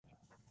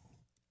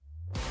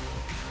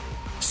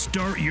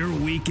Start your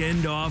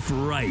weekend off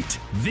right.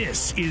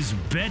 This is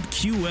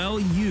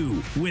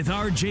BetQLU with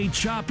RJ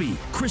Choppy,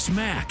 Chris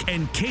Mack,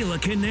 and Kayla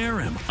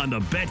Canarum on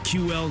the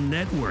BetQL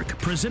Network,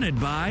 presented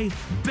by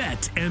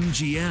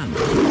BetMGM.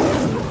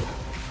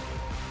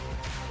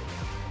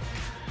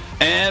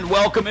 And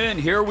welcome in.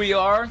 Here we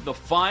are. The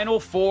Final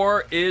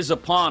Four is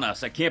upon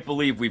us. I can't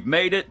believe we've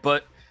made it,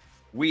 but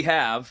we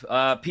have.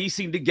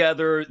 Piecing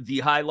together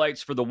the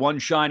highlights for the One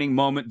Shining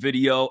Moment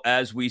video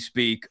as we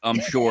speak, I'm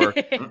sure.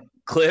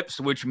 Clips,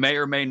 which may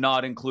or may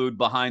not include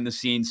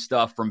behind-the-scenes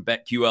stuff from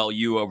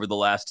BetQLU over the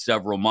last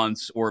several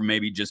months, or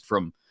maybe just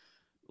from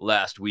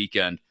last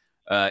weekend.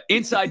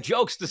 Inside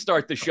jokes to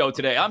start the show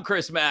today. I'm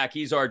Chris Mack.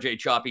 He's RJ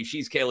Choppy.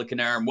 She's Kayla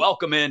Canarum.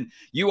 Welcome in.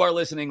 You are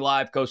listening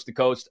live coast to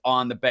coast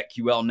on the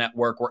BetQL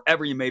network,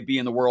 wherever you may be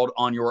in the world,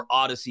 on your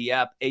Odyssey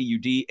app,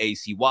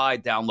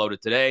 AUDACY. Download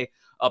it today.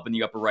 Up in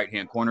the upper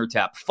right-hand corner,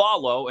 tap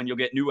follow, and you'll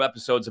get new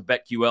episodes of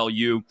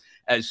BetQLU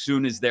as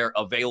soon as they're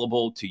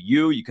available to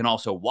you. You can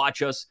also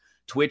watch us,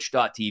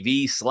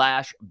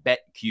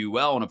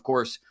 twitch.tv/BetQL. And, of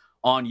course,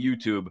 on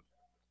YouTube,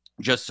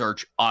 just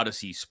search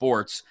Odyssey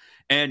Sports.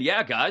 And,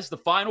 yeah, guys, the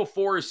Final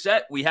Four is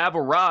set. We have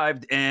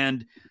arrived,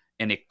 and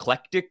an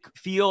eclectic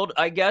field,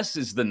 I guess,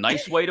 is the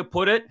nice way to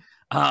put it.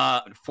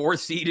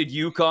 4-seeded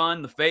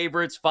UConn, the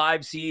favorites,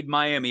 5-seed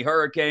Miami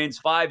Hurricanes,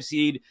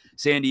 5-seed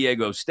San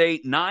Diego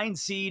State,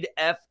 9-seed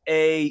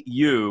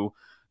FAU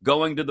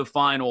going to the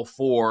Final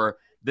Four.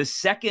 The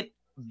second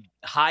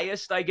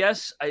highest, I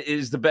guess,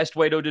 is the best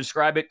way to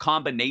describe it,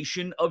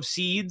 combination of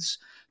seeds.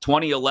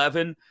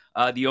 2011,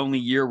 the only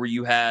year where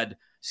you had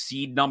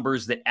seed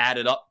numbers that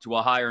added up to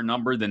a higher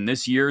number than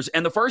this year's,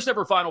 and the first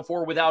ever Final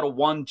Four without a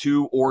 1,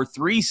 2, or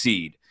 3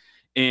 seed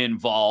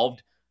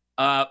involved.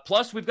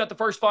 Plus, we've got the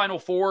first Final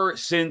Four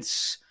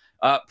since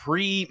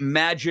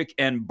pre-Magic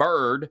and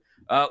Bird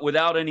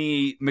without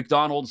any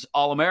McDonald's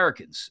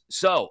All-Americans.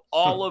 So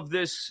all of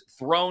this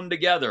thrown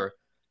together,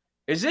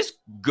 is this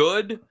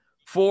good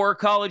for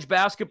college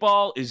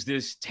basketball? Is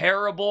this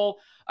terrible?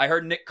 I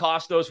heard Nick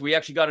Kostos. We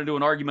actually got into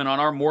an argument on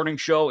our morning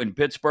show in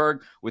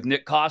Pittsburgh with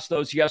Nick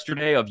Kostos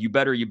yesterday of you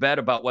better you bet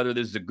about whether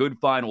this is a good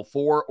Final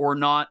Four or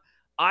not.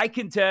 I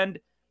contend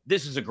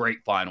this is a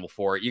great Final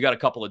Four. You got a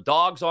couple of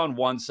dogs on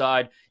one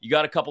side. You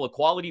got a couple of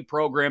quality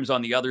programs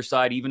on the other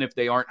side, even if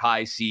they aren't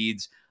high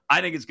seeds. I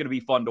think it's going to be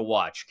fun to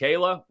watch.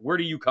 Kayla, where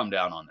do you come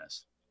down on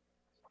this?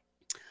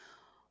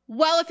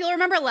 Well, if you'll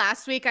remember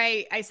last week,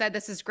 I said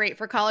this is great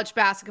for college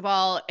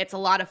basketball. It's a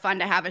lot of fun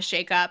to have a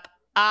shakeup.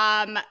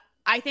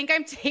 I think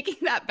I'm taking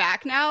that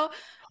back now.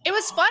 It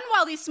was fun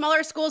while these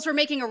smaller schools were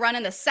making a run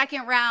in the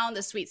second round,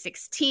 the Sweet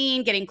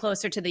 16, getting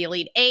closer to the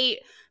Elite Eight.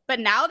 But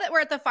now that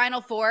we're at the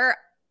Final Four,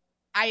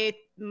 I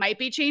might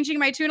be changing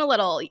my tune a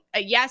little.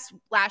 Yes,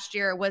 last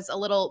year was a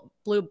little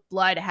blue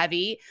blood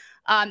heavy.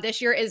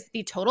 This year is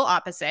the total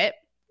opposite.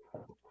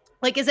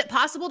 Like, is it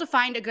possible to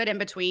find a good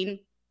in-between?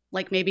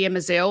 Like maybe a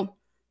Mizzou?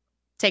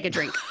 Take a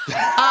drink.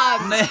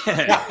 Hold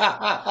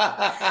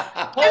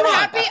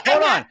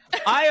on.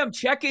 I am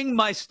checking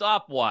my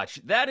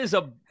stopwatch. That is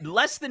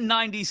less than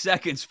 90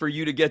 seconds for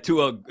you to get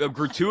to a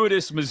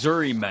gratuitous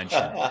Missouri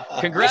mention.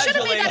 Congratulations. We should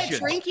have made that a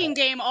drinking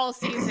game all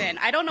season.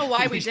 I don't know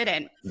why we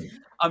didn't.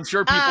 I'm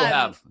sure people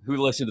have who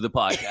listen to the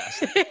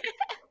podcast.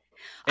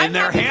 And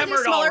they're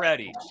hammered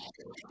already.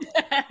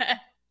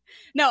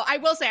 No, I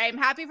will say I'm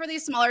happy for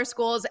these smaller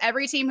schools.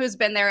 Every team who's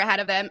been there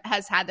ahead of them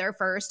has had their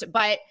first.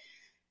 But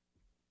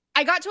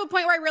I got to a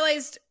point where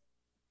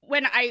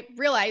when I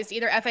realized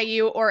either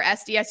FAU or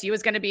SDSU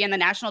was going to be in the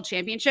national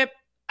championship,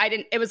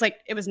 it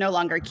was no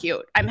longer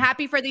cute. I'm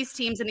happy for these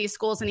teams and these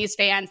schools and these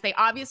fans. They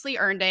obviously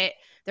earned it.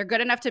 They're good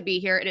enough to be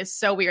here. It is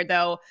so weird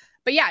though.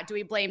 But yeah, do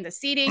we blame the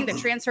seeding, the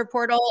transfer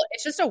portal?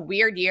 It's just a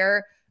weird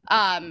year.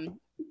 I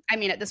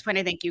mean, at this point,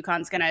 I think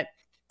UConn's going to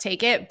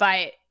take it,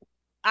 but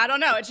I don't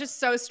know. It's just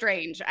so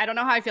strange. I don't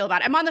know how I feel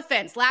about it. I'm on the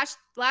fence. Last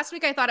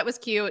week, I thought it was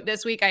cute.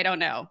 This week, I don't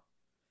know.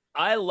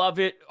 I love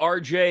it.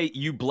 RJ,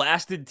 you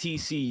blasted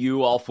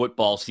TCU all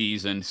football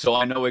season, so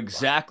I know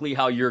exactly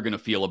how you're going to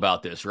feel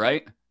about this,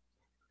 right?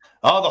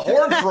 Oh, the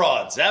Horned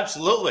Frauds.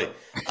 Absolutely.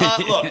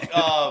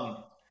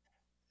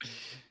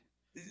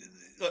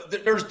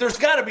 There's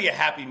got to be a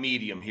happy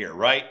medium here,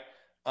 right?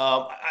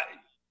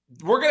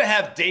 We're going to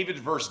have David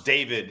versus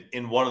David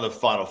in one of the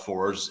Final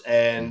Fours.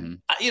 And,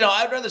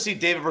 I'd rather see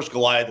David versus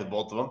Goliath than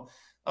both of them.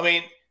 I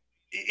mean,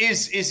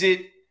 is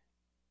it,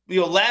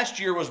 last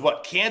year was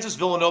what? Kansas,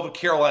 Villanova,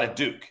 Carolina,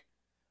 Duke.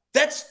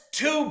 That's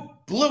too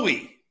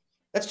bluey.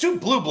 That's too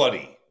blue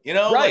bloody,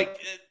 Right.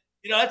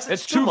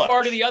 That's too much.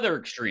 far to the other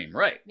extreme,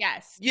 right?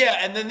 Yes. Yeah,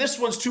 and then this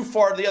one's too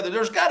far to the other.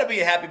 There's got to be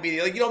a happy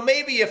medium.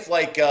 Maybe if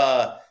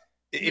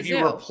if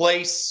you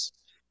replace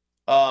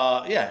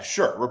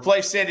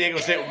replace San Diego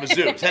State with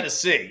Mizzou,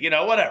 Tennessee,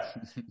 whatever.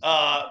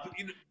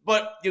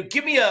 But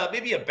give me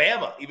maybe a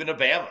Bama, even a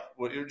Bama,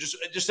 just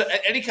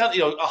any kind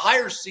of a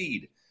higher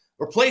seed.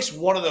 Replace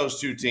one of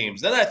those two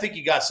teams, then I think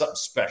you got something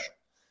special.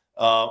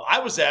 I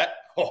was at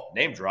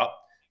name drop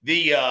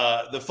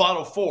the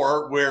Final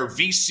Four where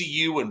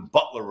VCU and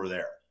Butler were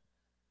there.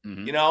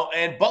 Mm-hmm.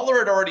 And Butler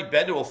had already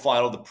been to a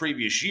final the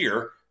previous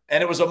year,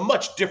 And it was a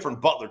much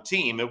different Butler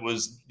team. It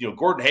was,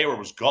 Gordon Hayward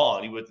was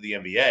gone. He went to the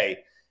NBA.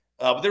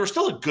 But they were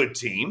still a good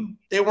team.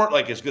 They weren't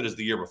like as good as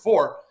the year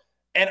before.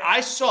 And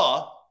I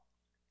saw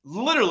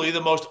literally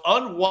the most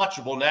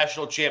unwatchable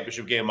national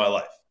championship game of my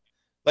life.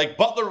 Like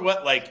Butler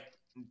went like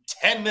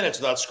 10 minutes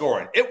without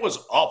scoring. It was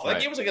awful. That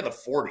game was like in the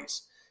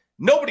 40s.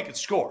 Nobody could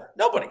score.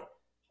 Nobody.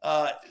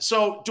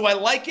 So do I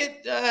like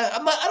it?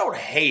 I don't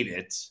hate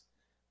it.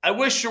 I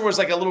wish there was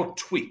like a little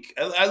tweak.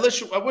 I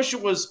wish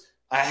it was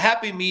a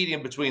happy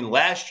medium between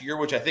last year,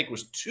 which I think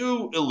was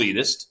too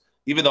elitist,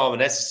 even though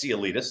I'm an SEC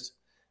elitist,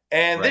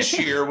 and this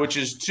year, which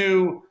is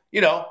too,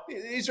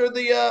 these are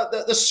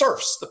the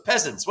serfs, the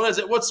peasants. What is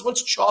it?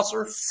 What's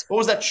Chaucer? What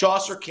was that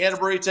Chaucer?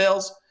 Canterbury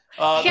Tales?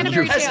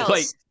 Canterbury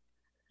Tales.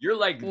 You're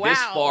like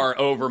this far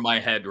over my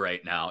head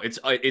right now. It's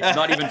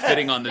not even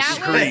fitting on the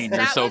screen.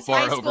 You're so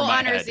far over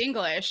my head. Honors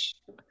English.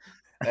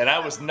 And I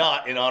was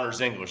not in honors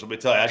English. Let me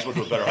tell you, I just went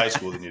to a better high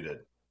school than you did.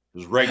 It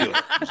was regular.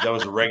 That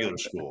was a regular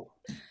school.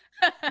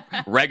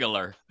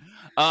 Regular.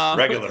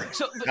 Regular.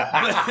 But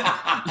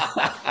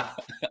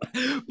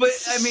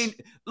I mean,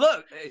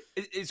 look,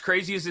 as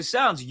crazy as this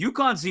sounds,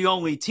 UConn's the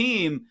only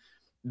team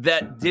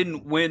that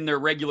didn't win their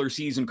regular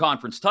season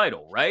conference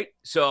title, right?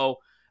 So,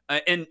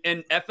 and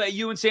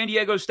FAU and San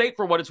Diego State,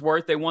 for what it's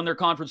worth, they won their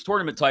conference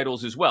tournament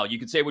titles as well. You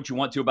can say what you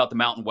want to about the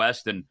Mountain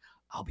West, and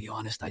I'll be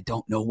honest, I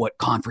don't know what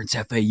conference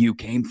FAU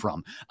came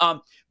from.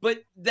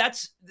 But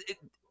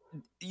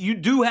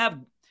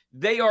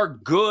they are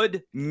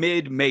good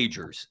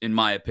mid-majors, in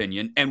my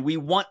opinion, and we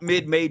want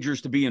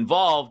mid-majors to be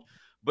involved,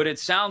 but it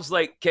sounds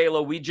like,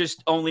 Kayla, we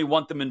just only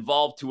want them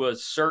involved to a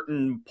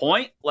certain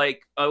point.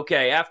 Like,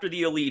 okay, after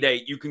the Elite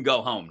Eight, you can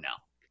go home now.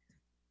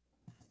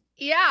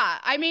 Yeah,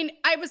 I mean,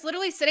 I was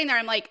literally sitting there,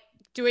 I'm like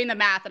doing the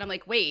math, and I'm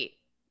like, wait,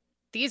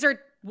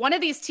 one of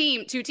these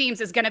two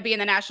teams is going to be in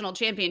the national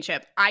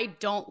championship. I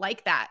don't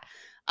like that.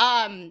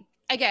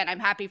 Again, I'm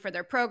happy for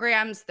their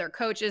programs, their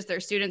coaches, their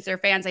students, their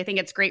fans. I think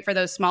it's great for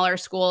those smaller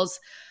schools.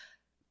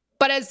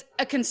 But as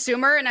a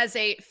consumer and as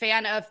a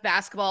fan of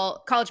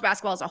basketball, college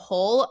basketball as a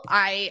whole,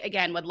 I,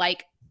 again, would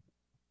like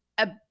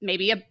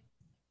maybe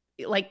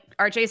like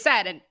RJ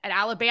said, an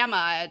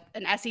Alabama,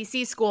 an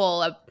SEC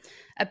school, a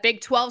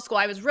Big 12 school.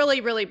 I was really,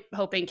 really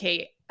hoping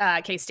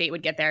K-State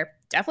would get there.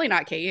 Definitely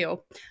not KU.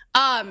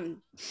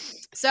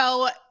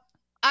 So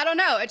I don't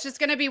know. It's just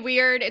going to be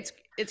weird. It's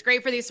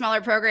great for these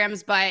smaller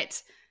programs,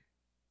 but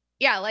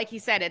yeah, like he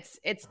said,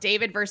 it's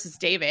David versus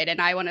David,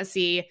 and I want to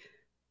see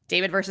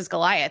David versus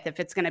Goliath if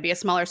it's going to be a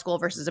smaller school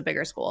versus a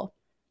bigger school.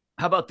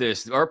 How about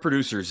this? Our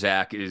producer,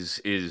 Zach,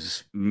 this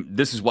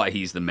is why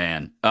he's the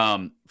man.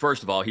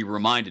 First of all, he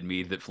reminded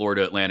me that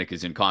Florida Atlantic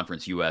is in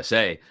Conference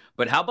USA.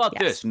 But how about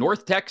this?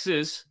 North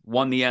Texas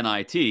won the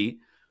NIT.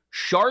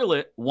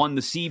 Charlotte won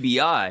the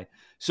CBI.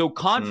 So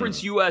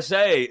Conference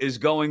USA is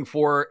going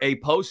for a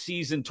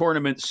postseason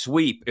tournament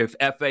sweep if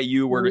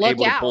FAU were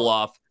able to pull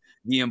off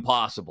the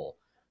impossible.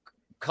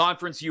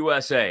 Conference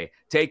USA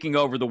taking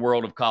over the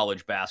world of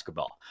college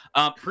basketball.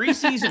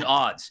 Preseason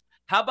odds.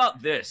 How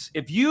about this?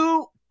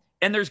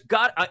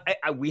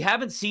 We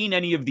haven't seen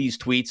any of these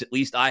tweets. At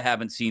least I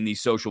haven't seen these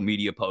social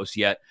media posts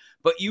yet.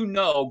 But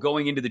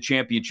going into the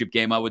championship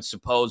game, I would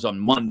suppose on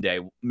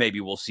Monday,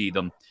 maybe we'll see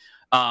them.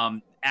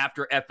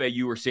 After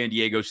FAU or San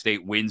Diego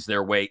State wins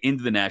their way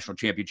into the national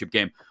championship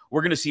game,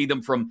 we're going to see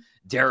them from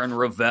Darren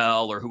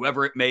Ravel or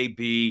whoever it may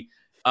be.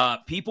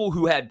 People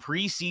who had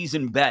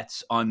preseason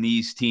bets on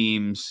these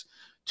teams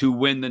to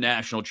win the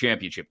national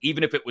championship,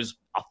 even if it was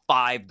a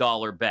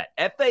 $5 bet.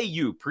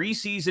 FAU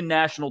preseason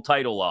national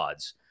title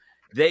odds.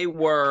 They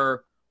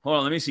were, hold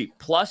on, let me see,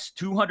 plus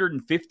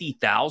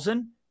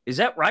 250,000. Is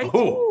that right?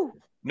 Ooh,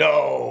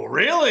 no,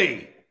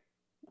 really?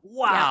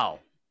 Wow. Yeah.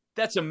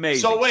 That's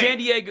amazing. So wait, San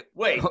Diego.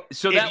 Wait.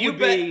 So that would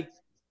be.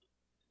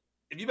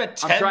 If you bet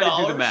 $10, I'm trying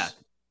to do the math.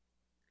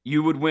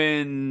 You would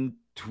win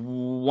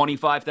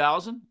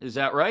 25,000. Is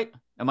that right?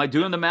 Am I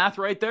doing the math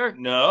right there?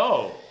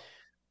 No.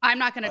 I'm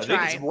not going to try. I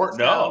think it's more.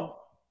 No.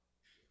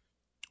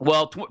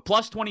 Well,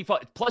 plus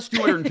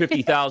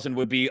 250,000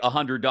 would be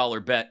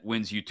 $100 bet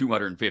wins you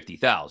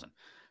 250,000.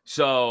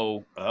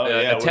 So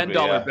a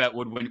 $10 bet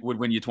would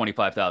win you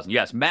 25,000.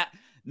 Yes, Matt.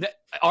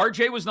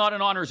 RJ was not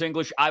in honors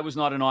English. I was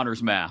not in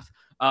honors math.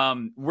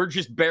 We're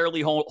just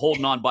barely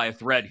holding on by a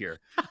thread here.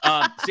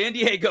 San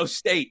Diego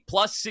State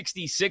plus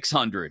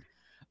 6,600.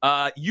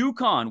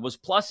 UConn was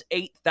plus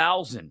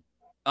 8,000.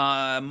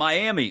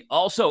 Miami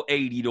also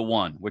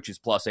 80-1, which is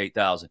plus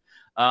 8,000.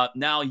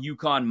 Now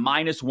UConn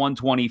minus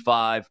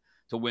 125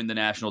 to win the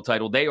national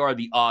title. They are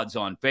the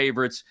odds-on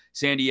favorites.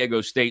 San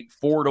Diego State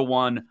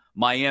 4-1.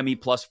 Miami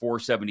plus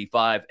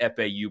 475.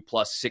 FAU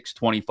plus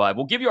 625.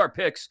 We'll give you our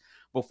picks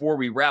before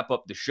we wrap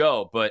up the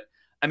show, but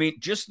I mean,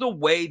 just the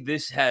way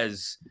this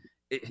has,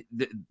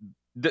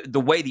 the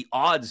way the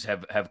odds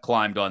have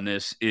climbed on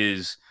this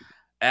is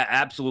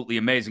absolutely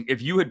amazing.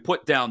 If you had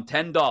put down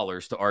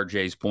 $10 to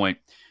RJ's point,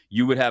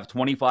 you would have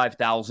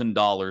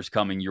 $25,000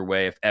 coming your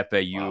way if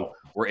FAU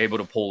were able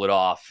to pull it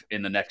off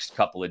in the next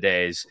couple of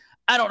days.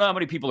 I don't know how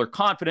many people are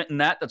confident in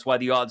that. That's why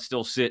the odds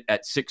still sit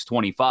at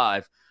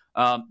 625.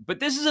 But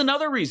this is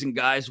another reason,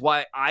 guys,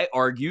 why I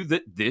argue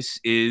that this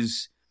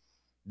is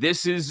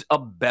a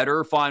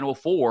better Final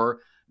Four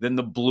than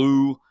the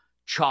blue,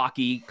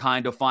 chalky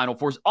kind of Final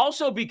Fours.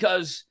 Also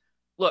because,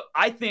 look,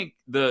 I think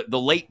the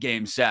late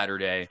game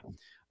Saturday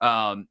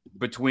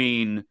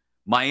between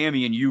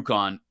Miami and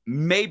UConn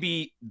may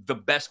be the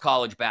best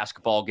college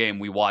basketball game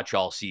we watch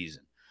all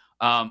season.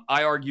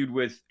 I argued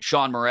with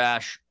Sean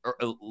Marash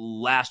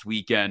last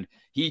weekend.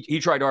 He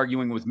tried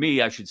arguing with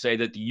me, I should say,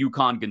 that the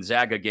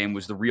UConn-Gonzaga game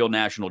was the real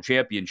national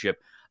championship.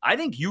 I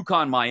think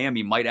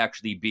UConn-Miami might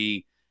actually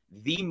be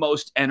the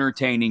most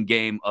entertaining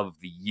game of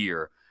the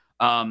year.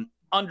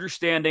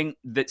 Understanding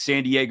that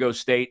San Diego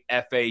State,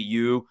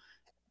 FAU,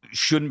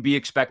 shouldn't be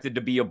expected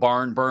to be a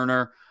barn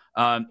burner.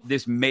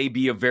 This may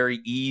be a very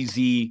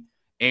easy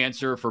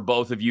answer for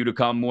both of you to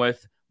come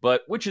with.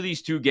 But which of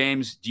these two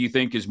games do you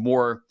think is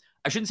more,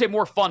 I shouldn't say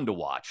more fun to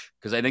watch,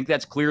 because I think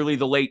that's clearly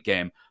the late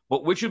game.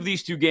 But which of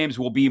these two games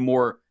will be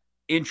more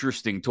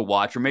interesting to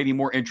watch, or maybe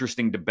more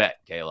interesting to bet,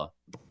 Kayla?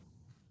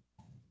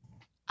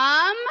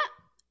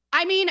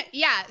 I mean,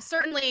 yeah,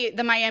 certainly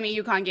the Miami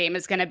UConn game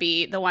is going to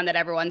be the one that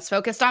everyone's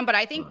focused on, but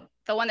I think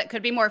the one that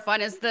could be more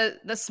fun is the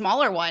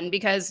smaller one,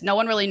 because no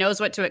one really knows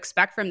what to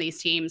expect from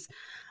these teams.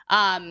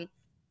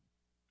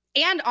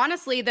 And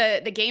honestly,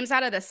 the games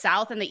out of the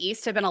South and the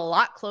East have been a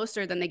lot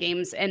closer than the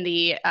games in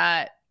the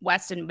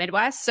West and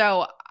Midwest.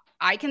 So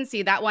I can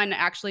see that one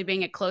actually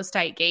being a close,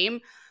 tight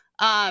game.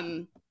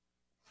 But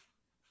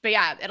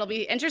yeah, it'll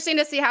be interesting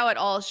to see how it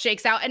all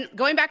shakes out. And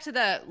going back to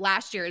the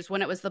last year's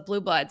when it was the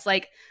Blue Bloods,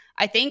 like,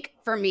 I think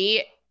for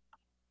me,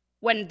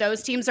 when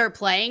those teams are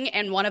playing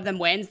and one of them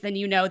wins, then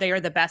you know they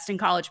are the best in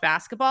college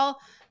basketball.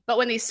 But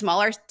when these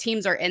smaller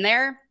teams are in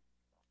there,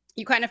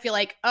 you kind of feel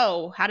like,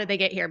 oh, how did they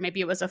get here?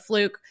 Maybe it was a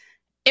fluke.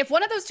 If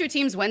one of those two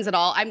teams wins it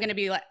all, I'm going to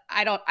be like,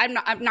 I'm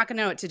not going to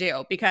know what to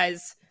do,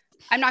 because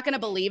I'm not going to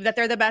believe that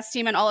they're the best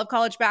team in all of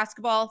college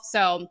basketball.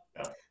 So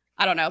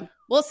I don't know.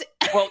 We'll see.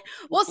 Well,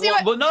 we'll see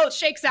what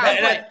shakes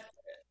out.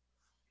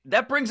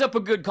 That brings up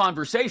a good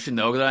conversation,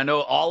 though, that I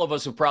know all of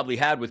us have probably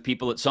had with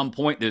people at some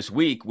point this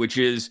week, which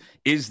is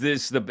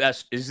this the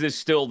best? Is this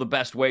still the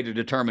best way to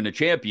determine a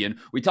champion?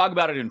 We talk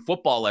about it in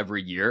football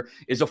every year.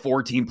 Is a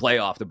 4-team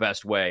playoff the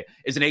best way?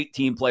 Is an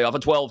 8-team playoff, a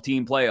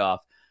 12-team playoff?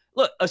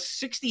 Look, a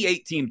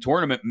 68-team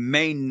tournament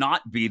may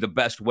not be the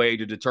best way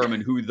to determine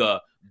who the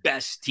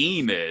best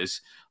team is,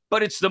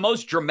 but it's the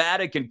most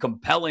dramatic and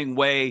compelling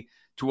way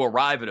to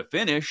arrive at a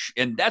finish,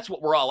 and that's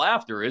what we're all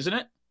after, isn't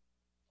it?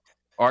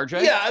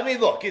 RJ? Yeah, I mean,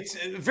 look, it's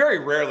very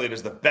rarely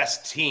does the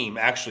best team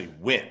actually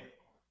win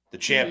the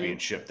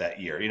championship that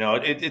year. You know,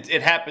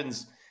 it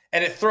happens,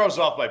 and it throws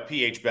off my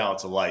pH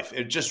balance of life.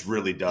 It just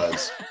really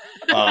does.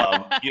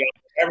 I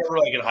remember,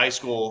 like, in high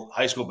school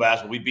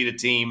basketball, we beat a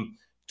team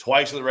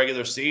twice in the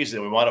regular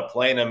season. We wound up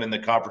playing them in the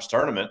conference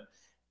tournament,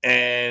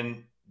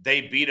 and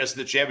they beat us in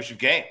the championship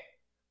game.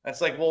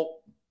 That's like, well,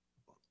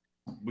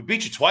 we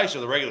beat you twice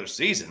in the regular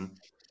season.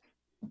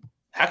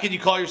 How can you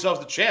call yourselves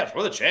the champs?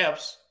 We're the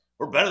champs.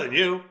 We're better than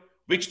you.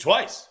 Beat you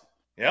twice.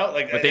 You know,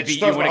 like, but they beat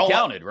you when it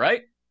counted,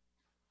 right?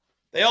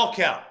 They all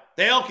count.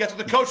 That's what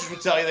the coaches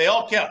would tell you. They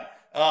all count.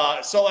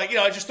 So, like,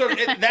 I just started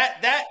at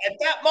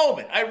that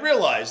moment, I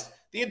realized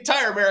the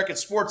entire American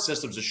sports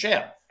system's a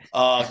sham.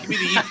 Give me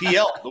the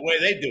EPL the way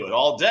they do it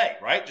all day,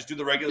 right? Just do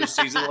the regular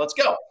season. Let's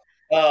go.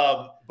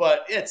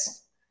 But it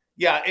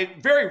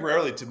very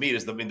rarely to me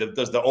does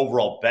the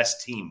overall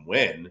best team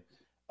win.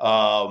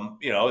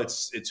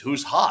 It's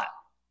who's hot.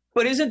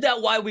 But isn't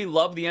that why we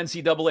love the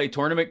NCAA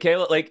tournament,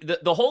 Kayla? Like,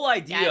 the whole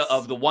idea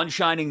of the one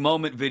shining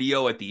moment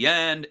video at the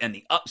end and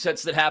the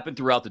upsets that happen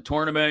throughout the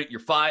tournament.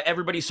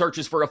 Everybody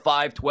searches for a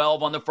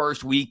 5-12 on the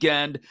first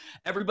weekend.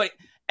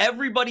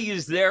 Everybody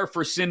is there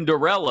for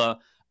Cinderella.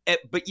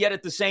 But yet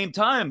at the same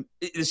time,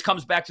 this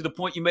comes back to the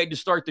point you made to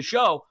start the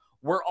show.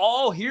 We're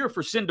all here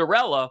for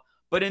Cinderella,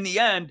 but in the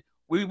end,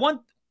 we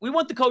want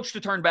the coach to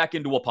turn back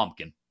into a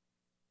pumpkin.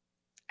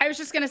 I was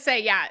just going to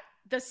say,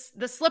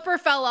 the slipper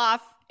fell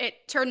off.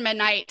 It turned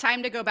midnight.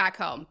 Time to go back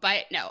home.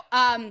 But no,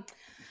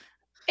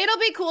 it'll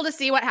be cool to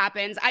see what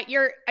happens. I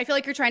feel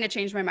like you're trying to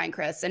change my mind,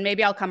 Chris, and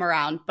maybe I'll come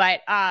around.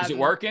 But is it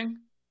working?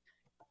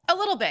 A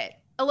little bit.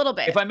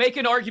 If I make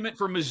an argument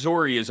for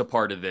Missouri as a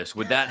part of this,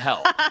 would that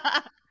help?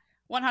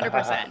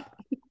 100%.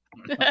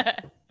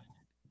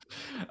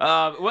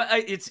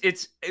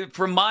 It's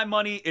for my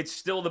money, it's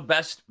still the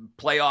best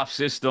playoff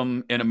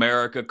system in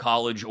America,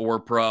 college or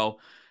pro.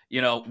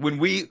 When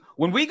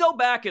we go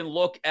back and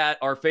look at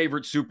our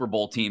favorite Super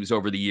Bowl teams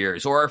over the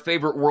years, or our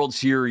favorite World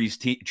Series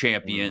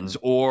champions,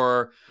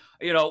 or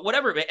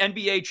whatever,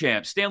 NBA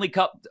champs, Stanley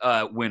Cup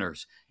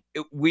winners,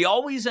 we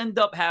always end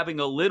up having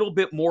a little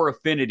bit more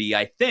affinity,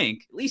 I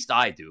think. At least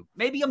I do.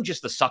 Maybe I'm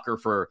just a sucker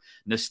for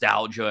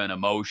nostalgia and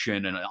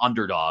emotion and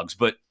underdogs,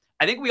 but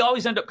I think we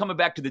always end up coming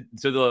back to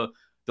the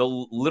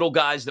little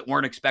guys that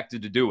weren't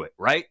expected to do it,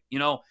 right?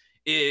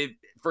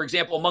 For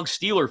example, among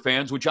Steeler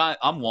fans, which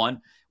I'm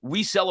one,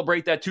 we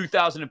celebrate that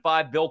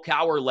 2005 Bill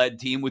Cowher-led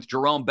team with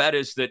Jerome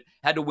Bettis that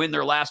had to win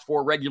their last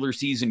 4 regular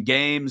season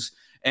games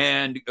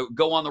and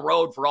go on the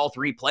road for all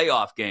 3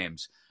 playoff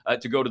games.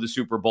 to go to the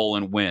Super Bowl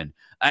and win.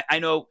 I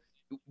know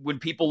when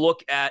people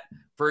look at,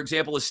 for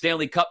example, a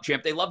Stanley Cup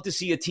champ, they love to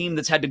see a team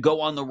that's had to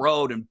go on the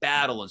road and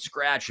battle and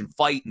scratch and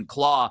fight and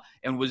claw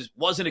and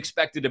wasn't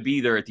expected to be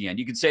there at the end.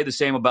 You could say the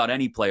same about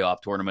any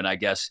playoff tournament, I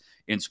guess,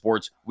 in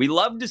sports. We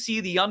love to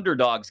see the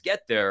underdogs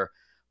get there,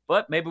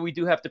 but maybe we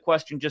do have to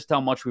question just how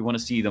much we want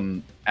to see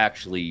them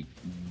actually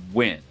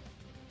win.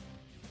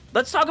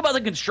 Let's talk about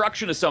the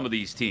construction of some of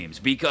these teams,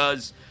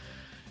 because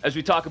as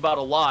we talk about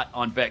a lot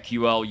on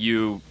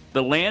BetQLU,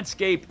 the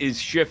landscape is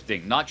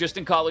shifting, not just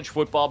in college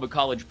football, but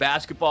college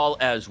basketball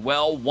as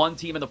well. One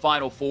team in the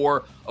Final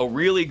Four, a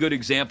really good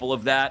example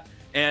of that.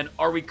 And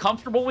are we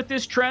comfortable with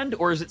this trend,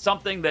 or is it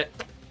something that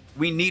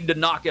we need to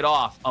knock it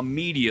off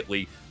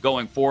immediately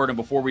going forward? And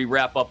before we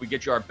wrap up, we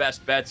get you our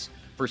best bets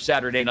for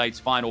Saturday night's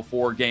Final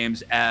Four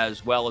games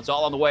as well. It's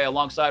all on the way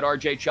alongside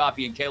RJ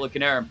Choppy and Kayla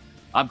Canarum.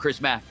 I'm Chris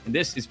Mack, and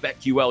this is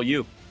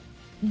BetQLU.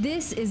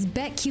 This is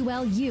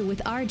BetQLU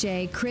with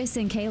RJ, Chris,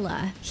 and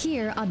Kayla,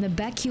 here on the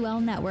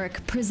BetQL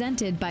Network,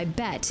 presented by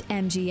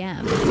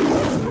BetMGM.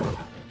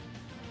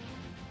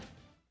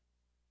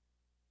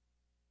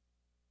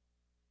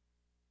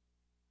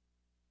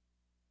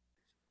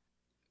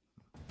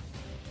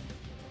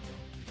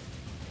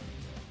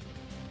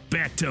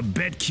 Back to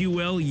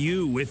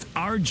BetQLU with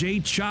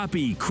RJ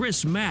Choppy,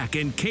 Chris Mack,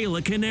 and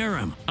Kayla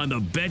Canarum on the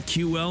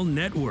BetQL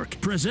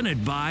Network,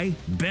 presented by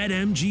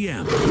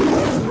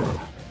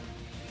BetMGM.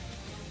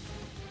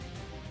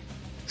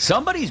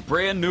 Somebody's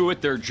brand new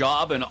at their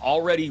job and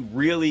already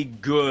really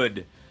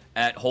good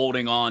at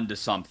holding on to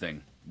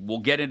something. We'll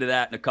get into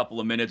that in a couple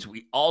of minutes.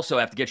 We also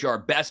have to get you our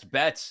best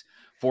bets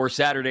for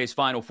Saturday's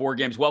Final Four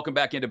games. Welcome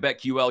back into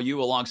BetQLU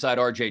alongside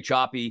RJ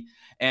Choppy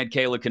and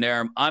Kayla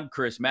Canarum. I'm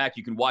Chris Mack.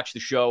 You can watch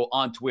the show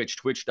on Twitch,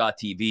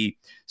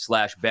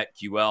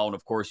 twitch.tv/BetQL. And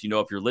of course,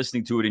 if you're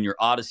listening to it in your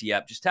Odyssey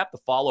app, just tap the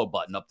follow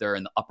button up there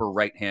in the upper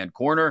right-hand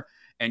corner,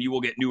 and you will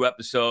get new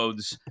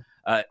episodes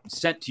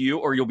sent to you,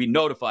 or you'll be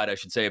notified, I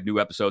should say, of new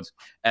episodes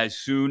as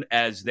soon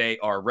as they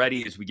are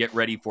ready, as we get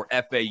ready for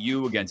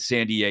FAU against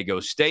San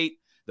Diego State,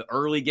 the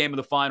early game of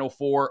the Final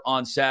Four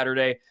on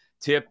Saturday.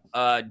 Tip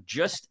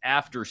just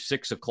after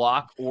 6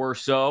 o'clock or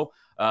so,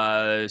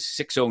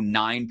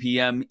 6:09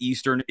 p.m.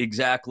 Eastern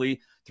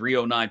exactly,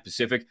 3:09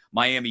 Pacific.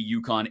 Miami,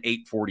 UConn,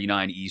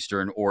 8:49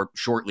 Eastern, or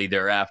shortly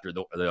thereafter,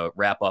 the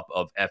wrap-up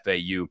of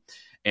FAU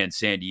and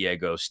San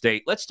Diego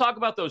State. Let's talk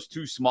about those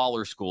two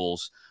smaller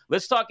schools.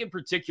 Let's talk in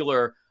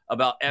particular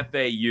about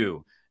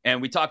FAU.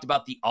 And we talked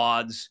about the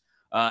odds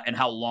and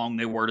how long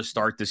they were to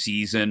start the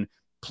season,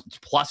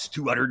 plus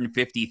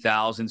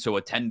 250,000. So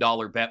a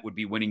 $10 bet would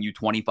be winning you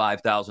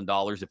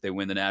 $25,000 if they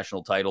win the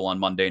national title on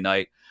Monday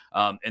night.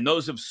 And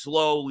those have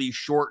slowly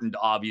shortened,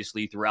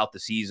 obviously, throughout the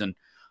season.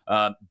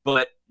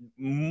 But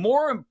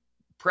more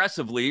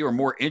impressively, or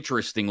more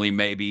interestingly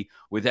maybe,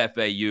 with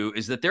FAU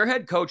is that their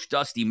head coach,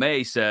 Dusty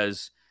May,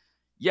 says,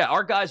 yeah,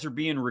 our guys are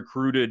being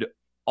recruited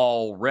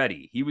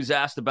already. He was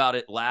asked about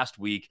it last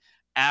week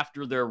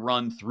after their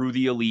run through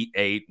the Elite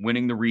Eight,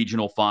 winning the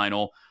regional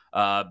final,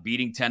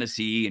 beating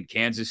Tennessee and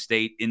Kansas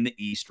State in the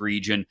East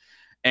region.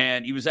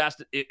 And he was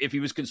asked if he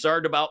was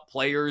concerned about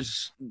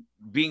players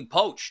being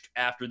poached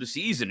after the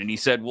season. And he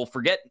said, well,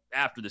 forget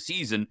after the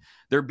season.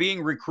 They're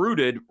being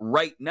recruited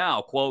right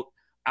now. Quote,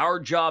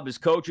 our job as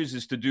coaches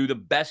is to do the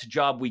best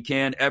job we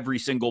can every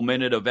single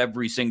minute of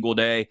every single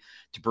day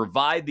to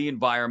provide the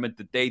environment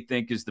that they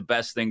think is the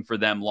best thing for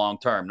them long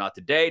term. Not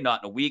today,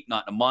 not in a week,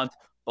 not in a month,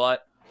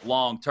 but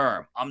long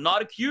term. I'm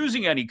not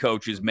accusing any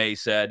coaches, May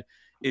said.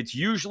 It's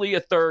usually a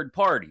third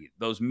party,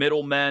 those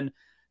middlemen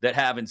that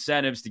have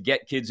incentives to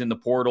get kids in the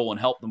portal and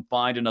help them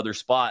find another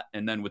spot.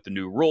 And then with the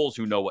new rules,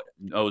 who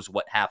knows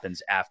what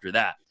happens after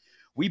that.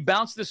 We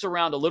bounced this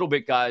around a little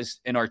bit, guys,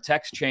 in our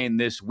text chain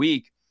this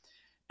week.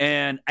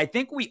 And I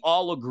think we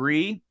all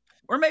agree,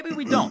 or maybe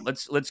we don't.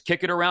 Let's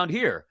kick it around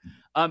here.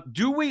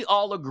 Do we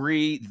all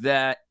agree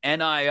that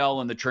NIL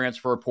and the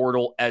transfer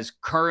portal, as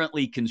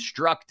currently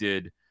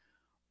constructed,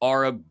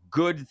 are a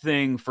good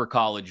thing for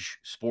college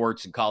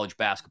sports and college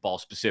basketball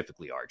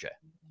specifically, RJ?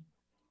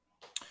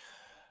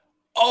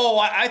 Oh,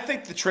 I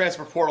think the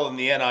transfer portal and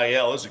the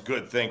NIL is a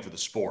good thing for the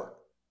sport.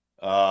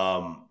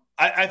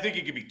 I think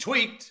it could be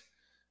tweaked.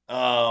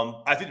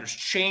 I think there's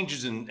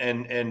changes and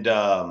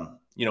I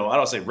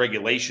don't say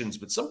regulations,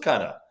 but some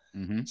kind of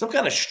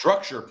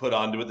structure put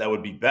onto it that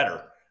would be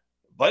better.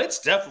 But it's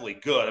definitely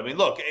good. I mean,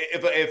 look,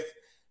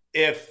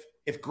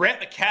 if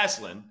Grant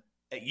McCaslin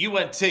at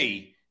UNT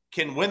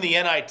can win the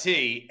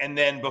NIT, and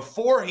then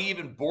before he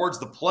even boards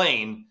the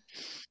plane,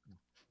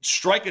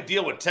 strike a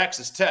deal with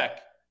Texas Tech,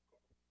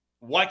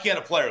 why can't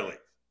a player leave?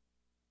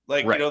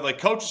 Like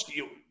coaches,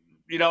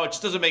 it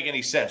just doesn't make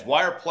any sense.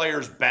 Why are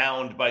players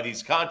bound by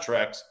these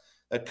contracts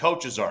that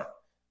coaches aren't?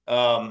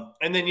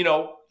 And then,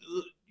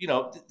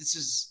 this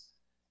is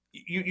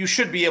you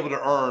should be able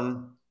to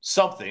earn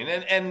something.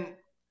 And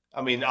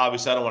I mean,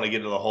 obviously, I don't want to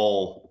get into the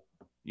whole,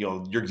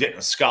 you're getting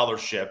a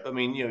scholarship. I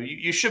mean,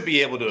 you should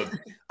be able to.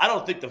 I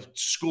don't think the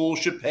school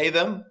should pay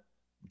them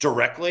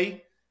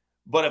directly,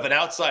 but if an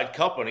outside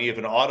company, if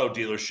an auto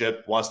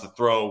dealership wants to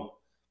throw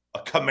a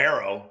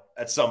Camaro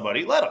at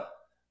somebody, let him.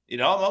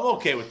 I'm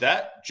okay with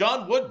that.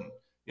 John Wooden,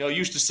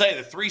 used to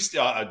say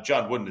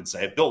John Wooden didn't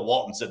say it. Bill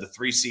Walton said the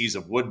 3 C's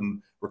of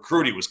Wooden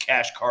recruiting was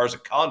cash, cars,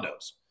 and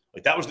condos.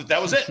 Like that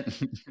was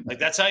it. Like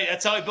that's how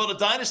he built a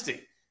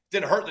dynasty.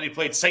 Didn't hurt that he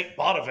played St.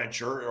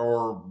 Bonaventure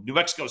or New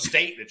Mexico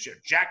State at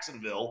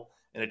Jacksonville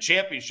in a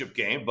championship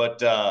game,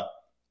 but I'm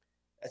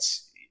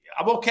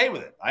okay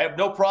with it. I have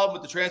no problem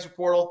with the transfer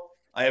portal.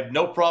 I have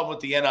no problem with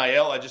the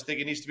NIL. I just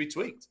think it needs to be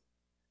tweaked.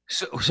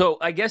 So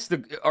I guess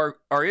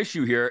our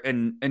issue here,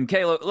 and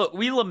Kayla, look,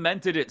 we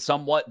lamented it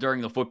somewhat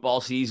during the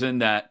football season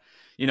that,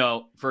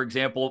 for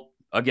example,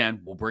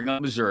 again, we'll bring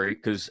up Missouri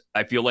because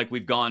I feel like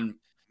we've gone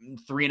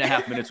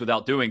 3.5 minutes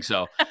without doing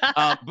so.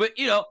 But,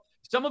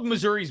 some of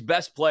Missouri's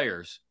best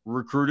players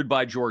recruited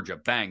by Georgia,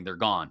 bang, they're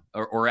gone,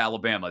 or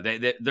Alabama.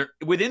 They're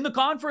within the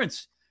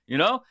conference.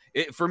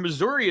 For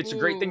Missouri, it's a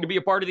great thing to be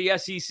a part of the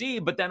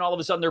SEC, but then all of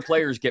a sudden their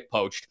players get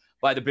poached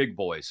by the big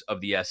boys of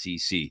the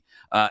SEC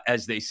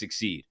as they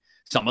succeed.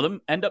 Some of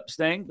them end up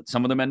staying, but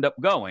some of them end up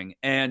going.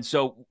 And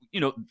so,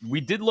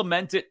 we did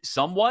lament it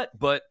somewhat,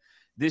 but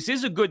this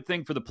is a good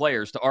thing for the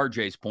players, to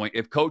RJ's point.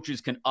 If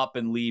coaches can up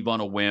and leave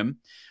on a whim,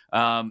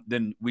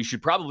 then we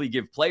should probably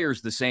give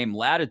players the same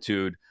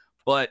latitude.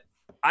 But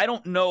I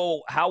don't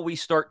know how we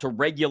start to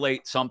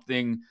regulate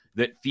something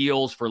that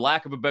feels, for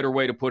lack of a better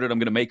way to put it, I'm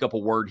going to make up a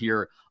word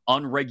here,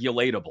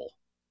 unregulatable.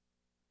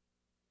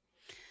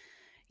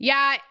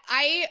 Yeah,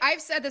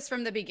 I've said this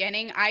from the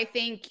beginning. I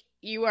think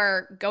you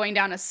are going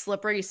down a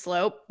slippery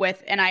slope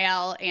with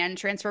NIL and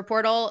transfer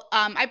portal.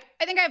 I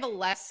think I have a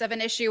less of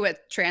an issue with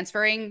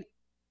transferring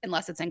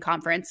unless it's in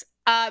conference.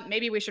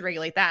 Maybe we should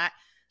regulate that.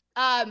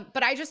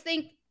 But I just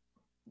think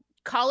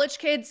college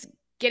kids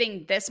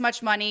getting this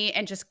much money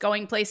and just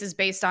going places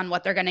based on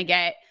what they're going to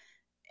get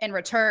in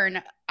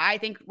return, I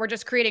think we're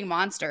just creating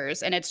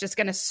monsters and it's just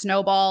going to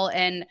snowball.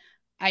 And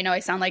I know I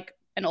sound like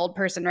an old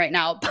person right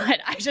now, but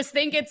I just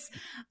think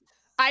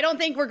I don't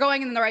think we're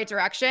going in the right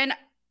direction.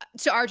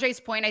 To RJ's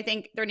point, I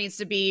think there needs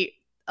to be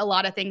a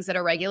lot of things that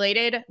are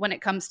regulated when it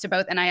comes to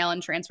both NIL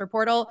and transfer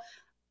portal.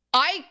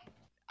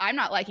 I'm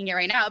not liking it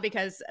right now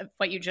because of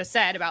what you just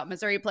said about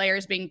Missouri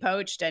players being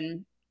poached.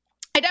 And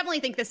I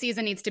definitely think the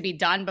season needs to be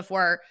done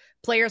before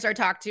players are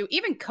talked to,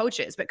 even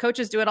coaches, but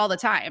coaches do it all the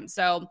time.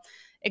 So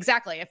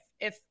exactly.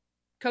 If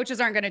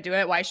coaches aren't going to do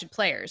it, why should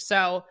players?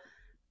 So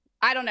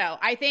I don't know.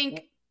 I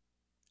think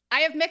I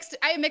have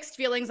mixed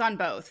feelings on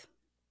both.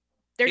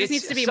 There just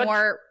needs to be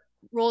more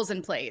rules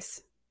in place.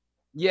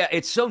 Yeah,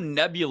 it's so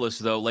nebulous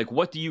though. Like,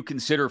 what do you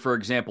consider, for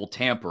example,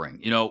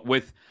 tampering?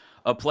 With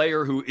a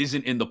player who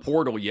isn't in the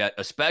portal yet,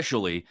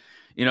 especially,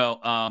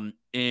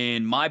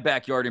 in my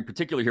backyard in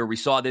particular here, we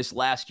saw this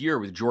last year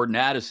with Jordan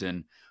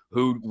Addison,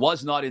 who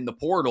was not in the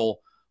portal,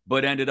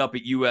 but ended up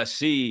at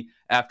USC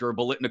after a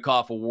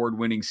Biletnikoff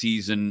award-winning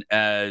season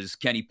as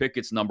Kenny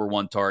Pickett's number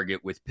 1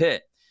 target with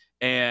Pitt,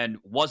 and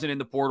wasn't in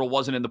the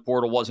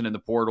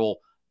portal.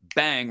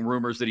 Bang,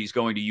 rumors that he's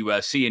going to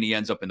USC, and he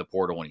ends up in the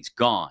portal and he's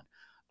gone.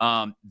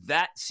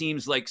 That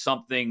seems like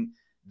something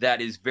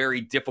that is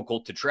very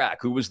difficult to track.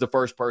 Who was the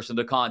first person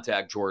to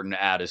contact Jordan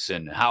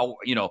Addison? How,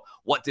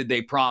 what did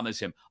they promise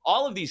him?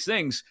 All of these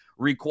things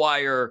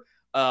require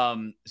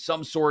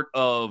some sort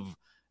of,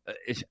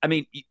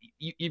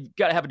 you've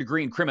got to have a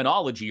degree in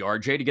criminology,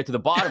 RJ, to get to the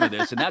bottom of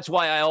this. And that's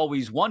why I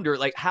always wonder,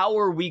 like, how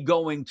are we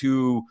going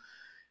to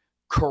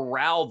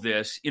corral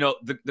this?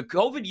 The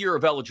COVID year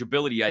of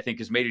eligibility, I think,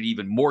 has made it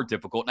even more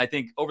difficult. And I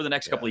think over the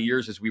next couple of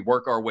years, as we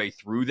work our way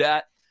through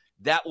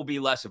that will be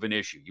less of an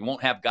issue. You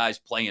won't have guys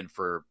playing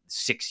for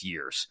 6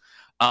 years.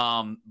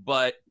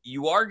 But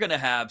you are going to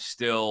have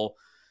still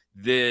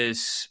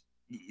this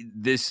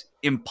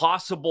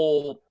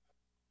impossible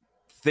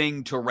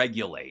thing to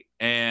regulate.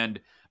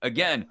 And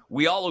again,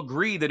 we all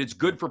agree that it's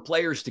good for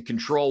players to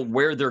control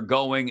where they're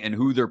going and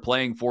who they're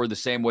playing for, the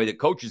same way that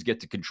coaches get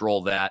to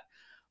control that.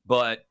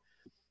 But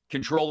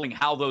controlling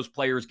how those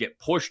players get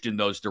pushed in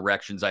those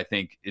directions, I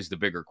think, is the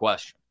bigger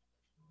question.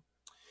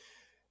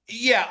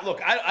 Yeah,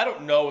 look, I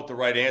don't know what the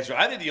right answer.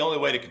 I think the only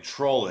way to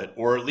control it,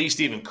 or at least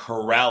even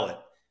corral it,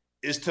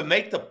 is to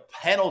make the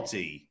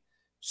penalty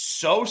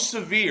so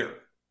severe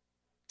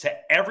to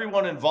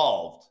everyone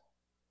involved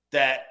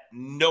that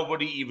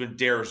nobody even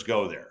dares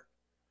go there.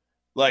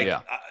 Like,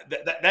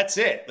 that's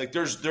it. Like,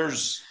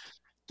 there's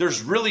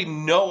really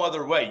no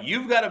other way.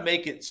 You've got to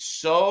make it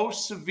so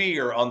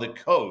severe on the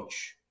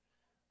coach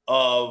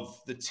of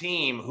the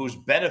team who's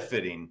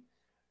benefiting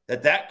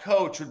that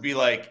coach would be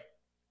like,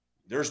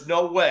 there's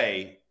no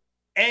way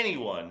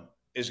anyone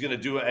is going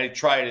to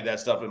try any of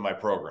that stuff in my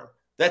program.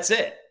 That's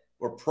it.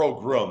 Or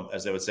program,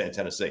 as they would say in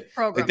Tennessee.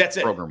 Program. Like, that's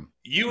it. Program.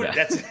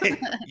 That's it.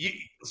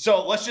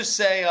 So let's just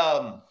say,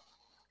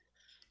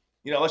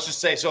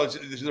 so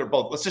they're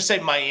both. Let's just say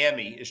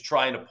Miami is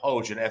trying to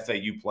poach an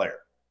FAU player.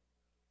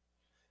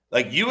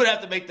 Like, you would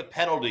have to make the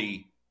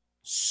penalty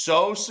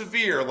so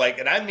severe, like,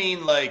 and I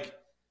mean, like,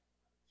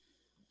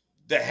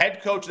 the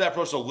head coach of that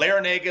program, so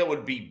Larinaga,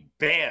 would be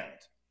banned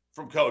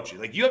from coaching.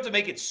 Like, you have to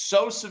make it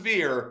so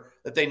severe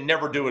that they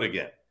never do it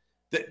again.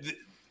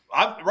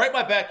 right in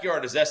my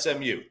backyard is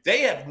SMU.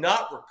 They have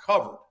not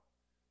recovered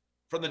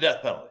from the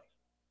death penalty.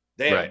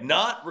 They have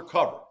not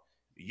recovered.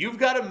 You've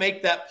got to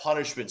make that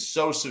punishment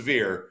so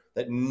severe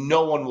that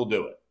no one will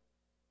do it,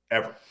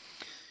 ever.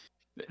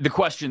 The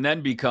question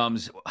then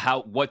becomes,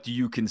 what do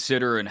you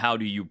consider and how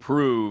do you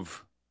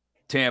prove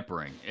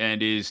tampering?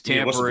 And is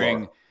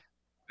tampering...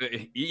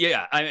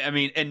 Yeah, I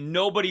mean, and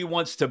nobody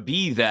wants to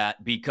be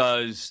that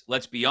because,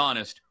 let's be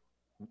honest,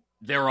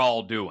 they're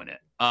all doing it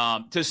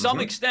to some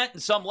extent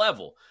and some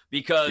level.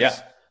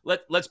 Because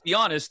let's be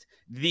honest,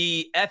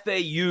 the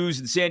FAUs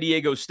and San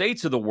Diego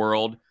States of the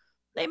world,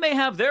 they may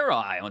have their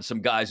eye on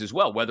some guys as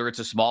well, whether it's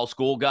a small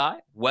school guy,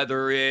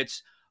 whether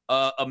it's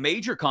a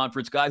major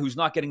conference guy who's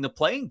not getting the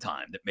playing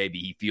time that maybe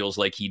he feels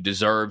like he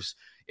deserves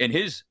in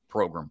his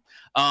program.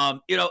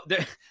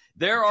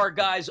 There are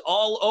guys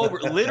all over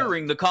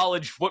littering the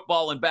college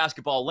football and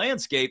basketball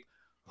landscape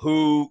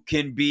who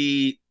can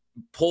be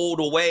pulled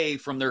away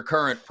from their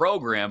current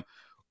program.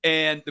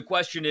 And the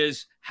question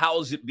is,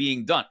 how is it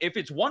being done? If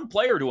it's one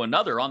player to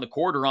another on the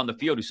court or on the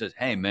field who says,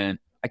 hey, man,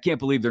 I can't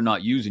believe they're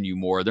not using you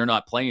more. They're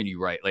not playing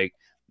you right. Like,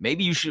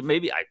 maybe you should,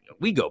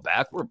 we go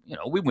back.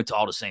 We went to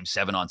all the same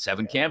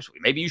 7-on-7 camps.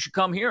 Maybe you should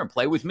come here and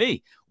play with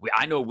me.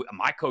 I know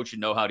my coach should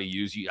know how to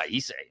use you. He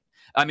say,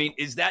 I mean,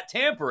 is that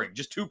tampering?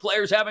 Just two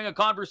players having a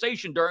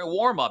conversation during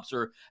warm-ups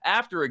or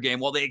after a game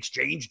while they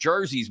exchange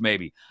jerseys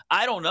maybe?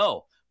 I don't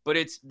know. But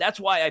that's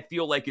why I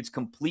feel like it's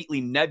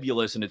completely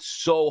nebulous and it's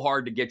so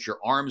hard to get your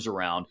arms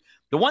around.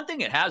 The one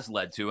thing it has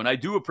led to, and I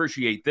do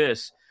appreciate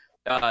this,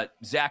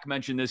 Zach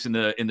mentioned this in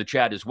the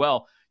chat as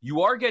well,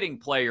 you are getting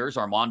players,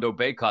 Armando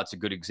Bacot's a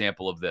good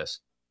example of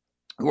this,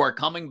 who are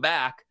coming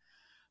back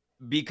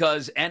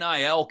because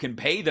NIL can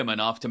pay them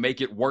enough to make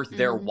it worth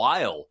their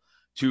while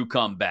to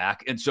come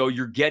back. And so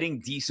you're getting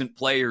decent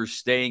players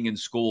staying in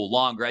school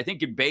longer. I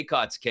think in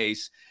Bacot's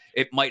case,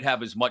 it might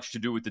have as much to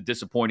do with the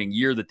disappointing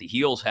year that the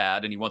Heels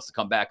had, and he wants to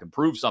come back and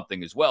prove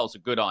something as well. So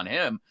good on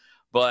him.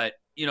 But,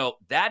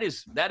 that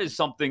is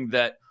something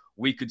that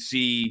we could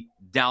see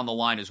down the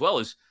line as well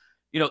as,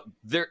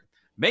 there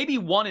maybe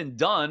one and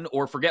done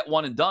or forget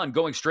one and done,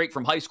 going straight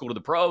from high school to the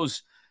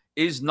pros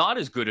is not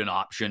as good an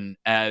option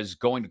as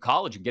going to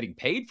college and getting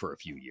paid for a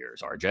few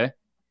years, RJ.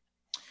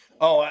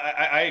 Oh,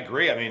 I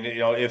agree. I mean,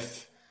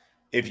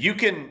 if you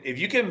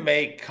can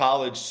make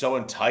college so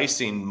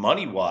enticing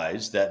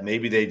money-wise that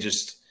maybe they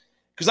just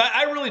 – because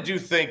I really do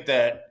think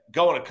that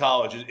going to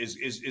college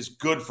is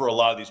good for a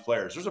lot of these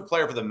players. There's a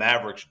player for the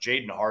Mavericks,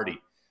 Jaden Hardy.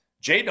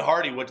 Jaden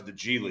Hardy went to the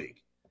G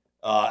League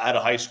out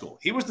of high school.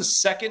 He was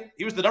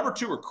the number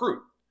 2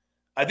 recruit.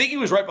 I think he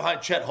was right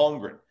behind Chet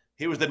Holmgren.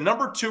 He was the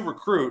number 2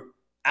 recruit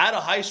out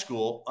of high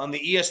school on the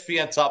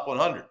ESPN Top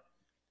 100.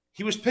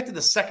 He was picked in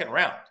the second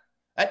round.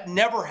 That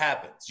never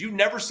happens. You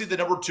never see the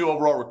number 2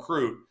 overall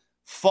recruit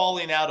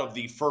falling out of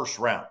the first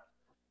round.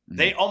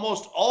 They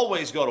almost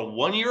always go to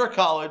 1 year of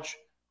college,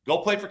 go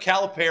play for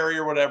Calipari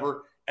or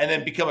whatever, and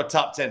then become a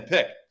top 10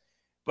 pick.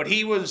 But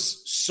he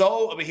was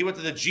he went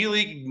to the G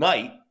League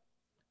Ignite.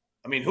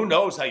 I mean, who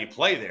knows how you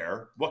play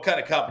there, what kind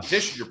of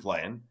competition you're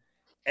playing.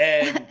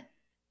 And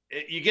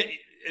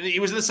he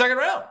was in the second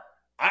round.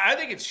 I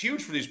think it's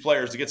huge for these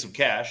players to get some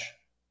cash,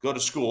 go to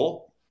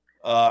school,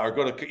 or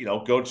go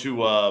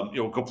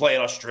play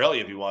in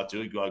Australia if you want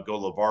to. Go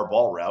LeVar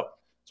Ball route.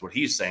 That's what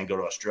he's saying. Go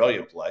to Australia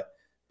and play.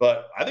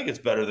 But I think it's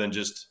better than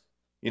just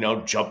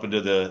jump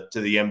into the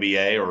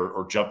NBA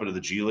or jump into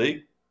the G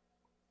League.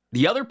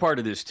 The other part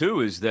of this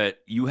too is that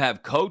you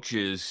have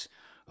coaches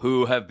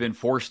who have been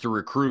forced to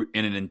recruit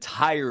in an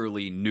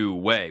entirely new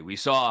way. We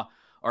saw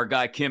our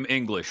guy Kim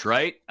English,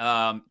 right?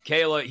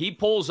 Kayla, he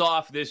pulls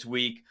off this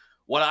week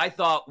what I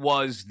thought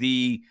was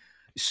the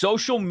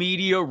social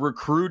media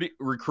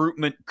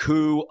recruitment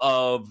coup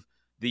of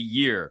the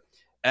year,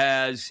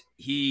 as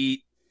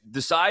he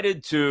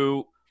decided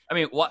to,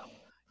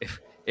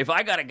 if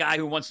I got a guy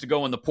who wants to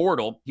go in the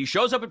portal, he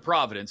shows up at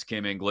Providence,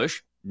 Kim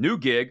English, new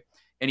gig,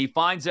 and he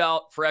finds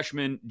out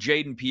freshman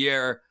Jaden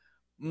Pierre,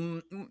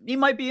 he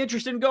might be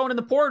interested in going in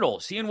the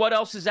portal, seeing what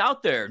else is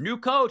out there. New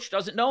coach,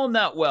 doesn't know him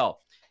that well.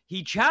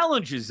 He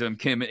challenges him,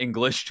 Kim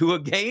English, to a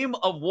game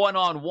of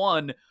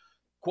one-on-one,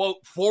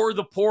 quote, for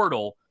the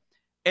portal,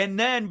 and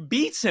then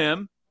beats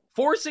him,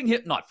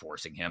 not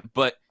forcing him,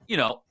 but,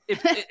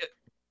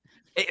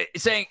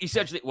 saying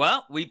essentially,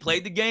 well, we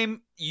played the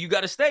game, you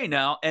got to stay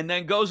now, and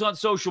then goes on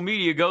social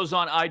media, goes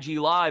on IG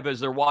Live as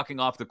they're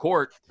walking off the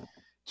court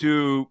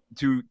to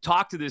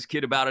talk to this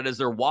kid about it as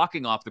they're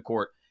walking off the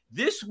court.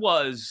 This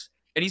was,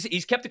 and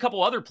he's kept a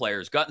couple other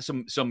players,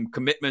 gotten some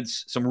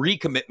commitments, some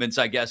recommitments,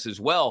 I guess,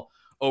 as well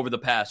over the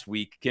past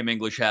week. Kim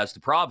English has to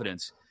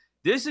Providence.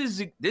 This is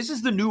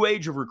the new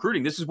age of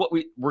recruiting. This is what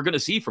we're going to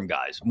see from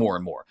guys more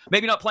and more.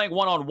 Maybe not playing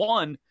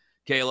one-on-one,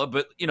 Kayla,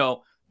 but,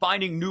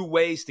 finding new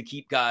ways to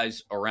keep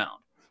guys around.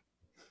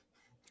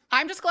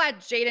 I'm just glad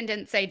Jaden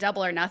didn't say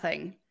double or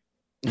nothing.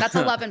 That's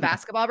a Love and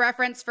Basketball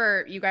reference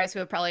for you guys who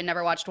have probably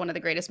never watched one of the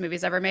greatest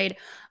movies ever made.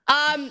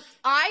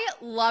 I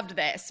loved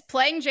this.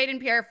 Playing Jaden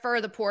Pierre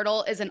for the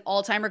portal is an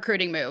all-time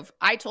recruiting move.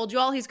 I told you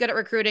all he's good at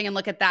recruiting, and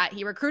look at that.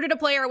 He recruited a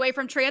player away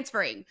from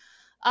transferring.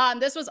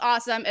 This was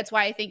awesome. It's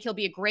why I think he'll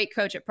be a great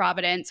coach at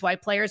Providence, why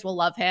players will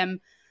love him.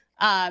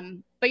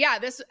 But yeah,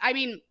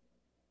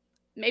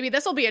 maybe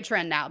this will be a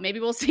trend now. Maybe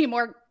we'll see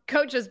more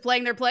coaches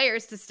playing their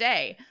players to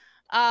stay.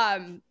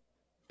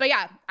 But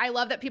yeah, I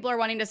love that people are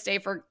wanting to stay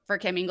for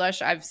Kim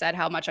English. I've said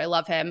how much I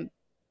love him,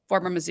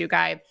 former Mizzou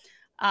guy.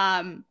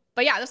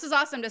 But yeah, this is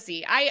awesome to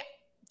see.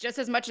 Just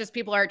as much as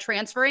people are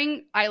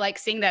transferring, I like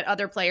seeing that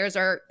other players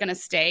are going to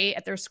stay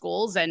at their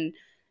schools and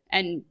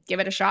give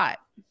it a shot.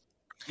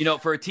 You know,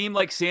 for a team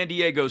like San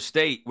Diego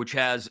State, which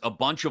has a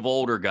bunch of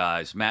older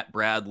guys, Matt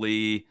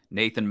Bradley,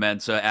 Nathan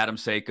Mensah, Adam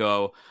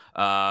Seiko,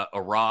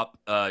 Arop,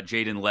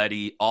 Jaden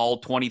Leddy, all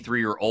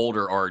 23 or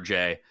older,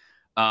 RJ,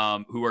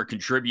 who are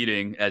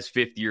contributing as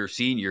fifth-year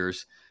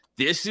seniors,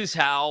 this is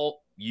how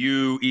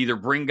you either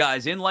bring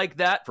guys in like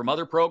that from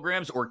other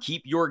programs or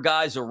keep your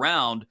guys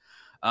around.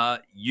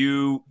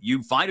 You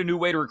find a new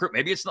way to recruit.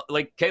 Maybe it's not,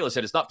 like Kayla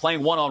said, it's not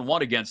playing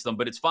one-on-one against them,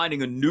 but it's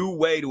finding a new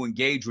way to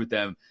engage with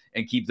them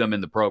and keep them in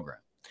the program.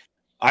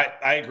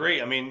 I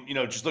agree. I mean,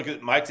 just look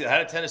at my team. How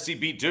did Tennessee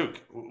beat Duke?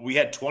 We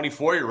had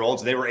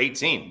 24-year-olds. They were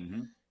 18.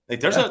 Mm-hmm.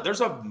 Like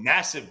there's a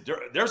massive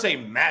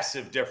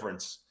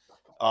difference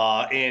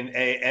in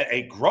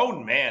a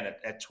grown man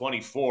at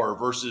 24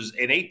 versus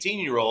an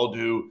 18-year-old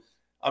who,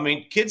 I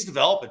mean, kids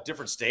develop at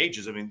different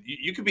stages. I mean,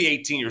 you could be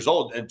 18 years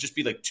old and just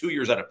be like 2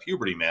 years out of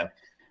puberty, man.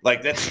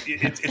 Like it's you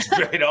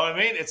know what I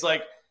mean? It's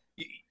like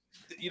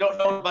you don't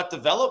know about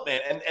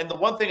development. And the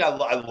one thing I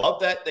love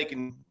that they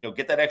can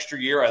get that extra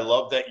year. I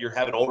love that you're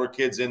having older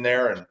kids in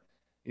there and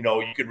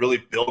you could really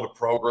build a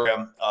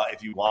program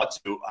if you want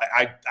to.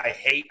 I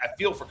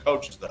feel for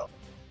coaches though.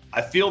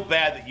 I feel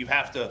bad that you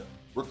have to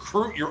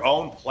recruit your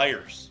own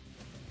players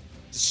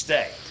to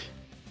stay.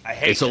 I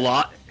hate it's a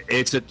lot.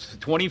 It's a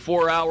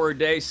 24-hour a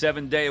day,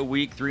 7-day a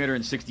week,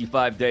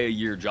 365-day a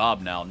year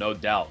job now, no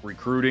doubt.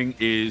 Recruiting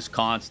is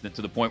constant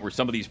to the point where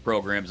some of these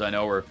programs I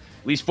know are,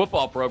 at least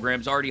football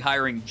programs, already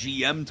hiring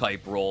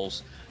GM-type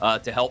roles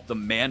to help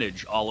them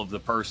manage all of the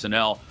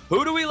personnel.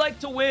 Who do we like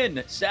to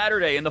win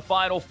Saturday in the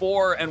Final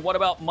Four? And what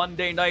about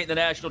Monday night in the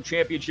national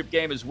championship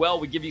game as well?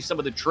 We give you some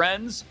of the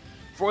trends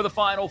for the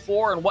Final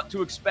Four and what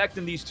to expect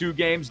in these two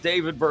games,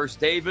 David versus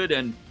David,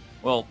 and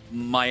well,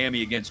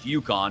 Miami against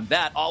UConn.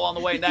 That all on the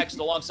way next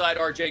alongside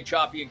RJ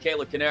Choppy and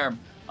Kayla Canarum.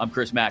 I'm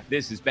Chris Mack.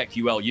 This is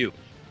BetQLU.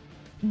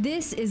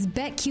 This is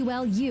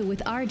BetQLU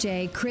with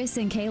RJ, Chris,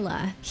 and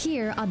Kayla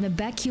here on the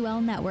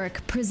BetQL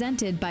Network,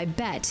 presented by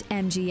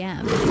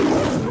BetMGM.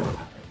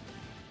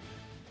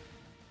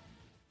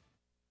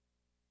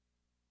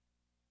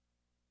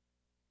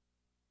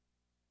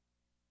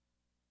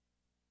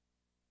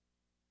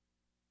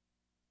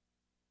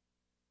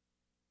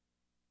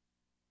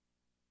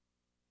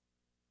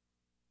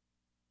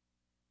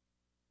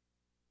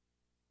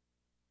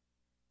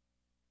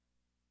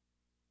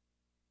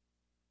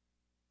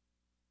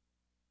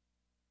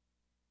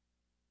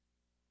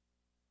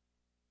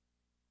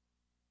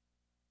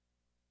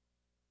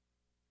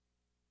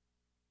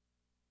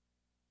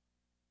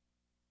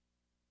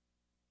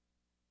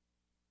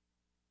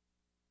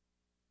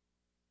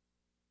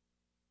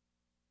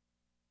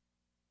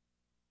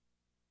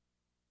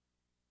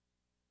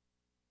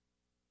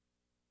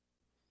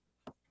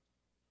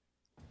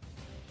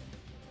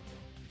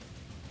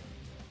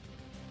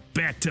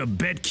 Back to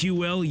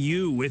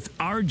BetQLU with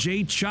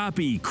RJ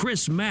Choppy,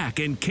 Chris Mack,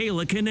 and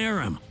Kayla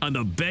Canarum on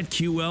the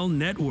BetQL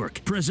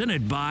Network,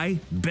 presented by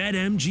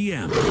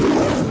BetMGM.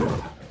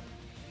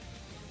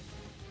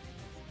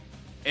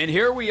 And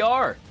here we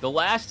are, the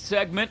last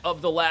segment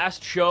of the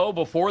last show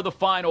before the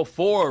Final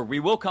Four. We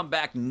will come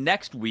back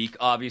next week,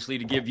 obviously,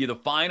 to give you the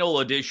final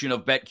edition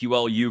of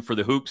BetQLU for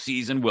the hoop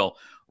season. We'll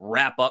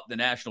wrap up the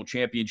national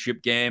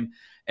championship game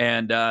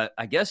and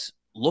I guess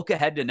look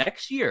ahead to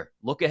next year.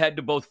 Look ahead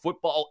to both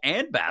football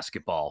and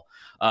basketball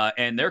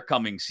and their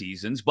coming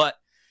seasons. But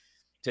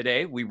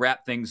today, we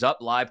wrap things up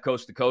live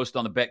coast to coast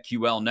on the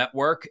BetQL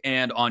network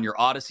and on your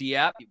Odyssey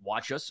app.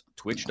 Watch us,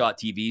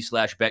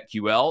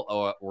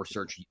 twitch.tv/BetQL or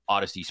search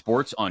Odyssey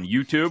Sports on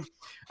YouTube.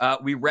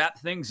 We wrap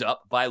things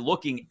up by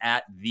looking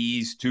at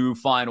these two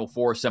Final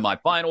Four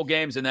semifinal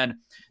games and then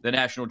the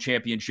national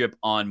championship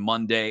on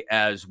Monday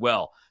as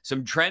well.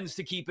 Some trends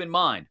to keep in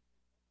mind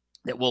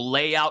that we'll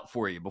lay out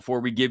for you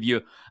before we give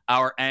you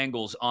our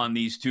angles on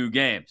these two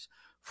games.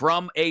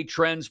 From a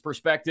trends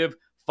perspective,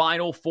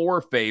 Final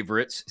Four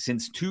favorites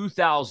since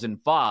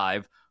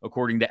 2005,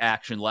 according to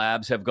Action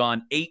Labs, have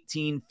gone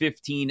 18,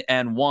 15,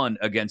 and 1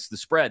 against the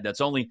spread.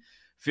 That's only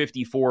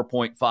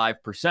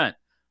 54.5%.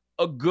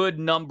 A good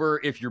number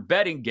if you're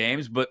betting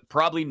games, but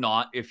probably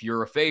not if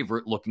you're a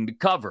favorite looking to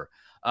cover.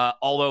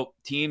 Although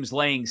teams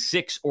laying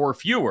 6 or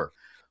fewer,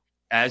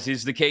 as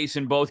is the case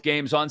in both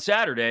games on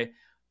Saturday,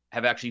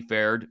 have actually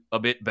fared a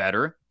bit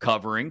better,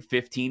 covering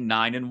 15,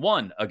 9, and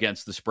 1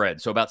 against the spread.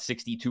 So about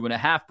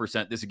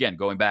 62.5%. This, again,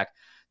 going back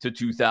to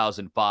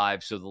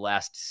 2005, so the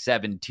last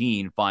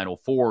 17 Final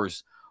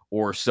Fours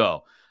or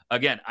so.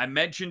 Again, I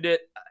mentioned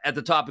it at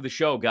the top of the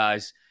show,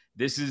 guys.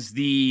 This is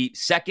the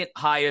second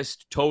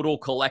highest total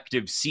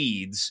collective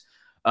seeds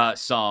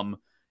sum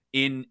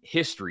in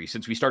history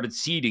since we started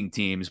seeding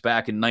teams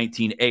back in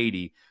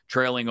 1980,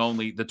 trailing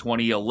only the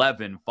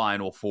 2011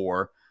 Final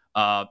Four,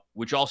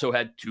 which also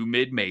had 2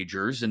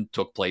 mid-majors and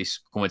took place,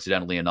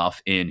 coincidentally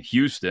enough, in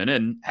Houston,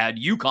 and had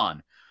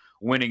UConn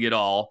winning it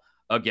all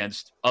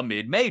against a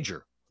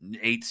mid-major,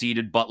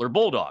 8-seeded Butler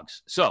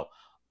Bulldogs. So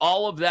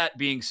all of that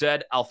being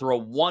said, I'll throw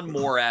one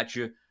more at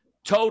you.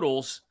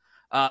 Totals,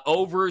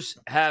 overs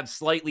have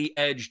slightly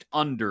edged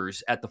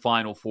unders at the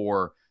Final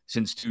Four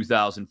since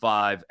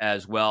 2005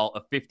 as well.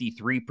 A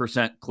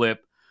 53%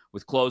 clip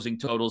with closing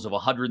totals of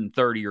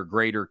 130 or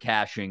greater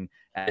cashing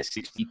at a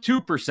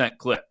 62%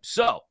 clip.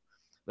 So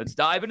let's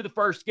dive into the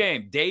first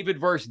game. David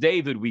versus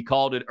David, we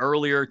called it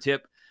earlier.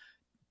 Tip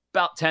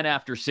about 10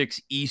 after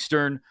 6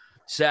 Eastern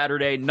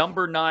Saturday.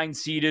 Number 9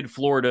 seeded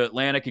Florida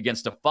Atlantic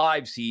against a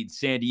 5 seed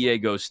San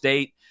Diego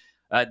State.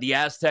 The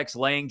Aztecs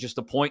laying just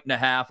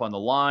 1.5 on the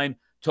line.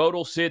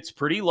 Total sits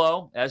pretty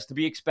low, as to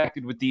be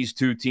expected with these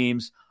two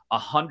teams,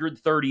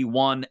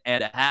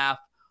 131.5.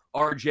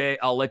 RJ,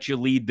 I'll let you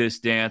lead this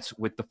dance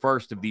with the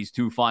first of these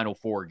 2 Final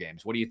Four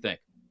games. What do you think?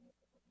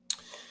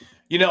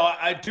 You know,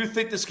 I do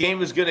think this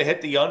game is going to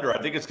hit the under.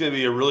 I think it's going to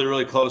be a really,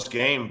 really close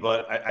game,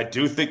 but I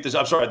do think this –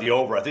 I'm sorry, the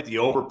over. I think the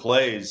over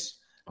plays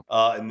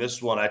in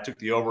this one. I took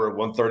the over at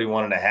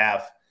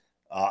 131.5.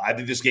 I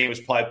think this game is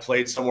probably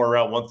played somewhere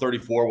around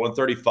 134,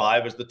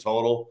 135 is the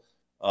total.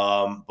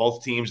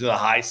 Both teams in the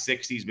high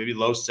 60s, maybe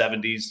low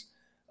 70s.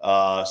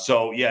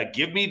 So, yeah,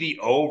 give me the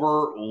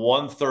over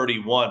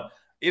 131.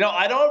 You know,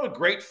 I don't have a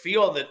great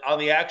feel on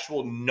the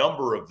actual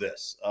number of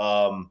this.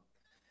 FAU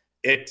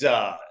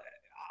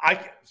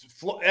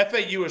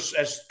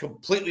has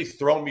completely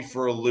thrown me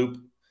for a loop.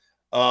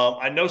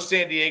 I know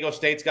San Diego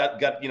State's got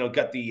they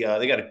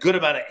got a good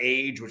amount of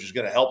age, which is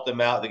going to help them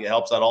out. I think it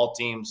helps out all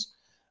teams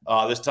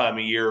this time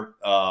of year.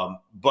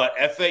 But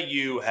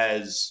FAU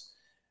has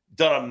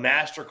done a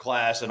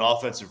masterclass in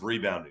offensive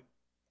rebounding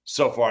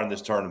so far in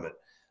this tournament.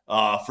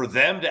 For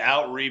them to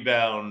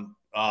out-rebound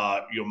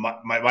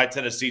my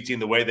Tennessee team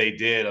the way they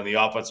did on the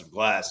offensive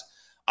glass,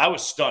 I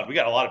was stunned. We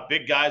got a lot of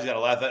big guys, got a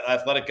lot of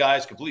athletic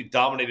guys, completely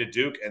dominated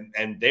Duke,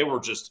 and they were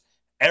just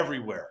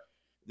everywhere.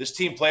 This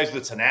team plays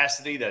with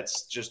tenacity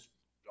that's just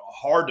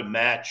hard to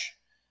match.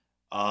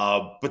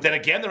 But then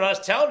again, they're not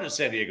as talented as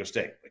San Diego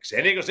State. Like,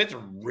 San Diego State's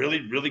a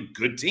really, really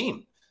good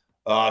team.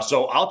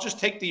 So I'll just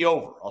take the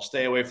over. I'll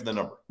stay away from the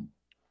number.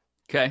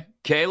 Okay.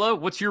 Kayla,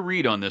 what's your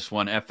read on this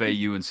one,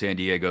 FAU and San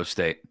Diego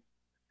State?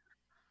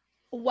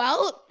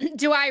 Well,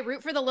 do I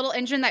root for the little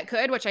engine that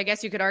could, which I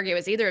guess you could argue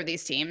is either of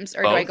these teams,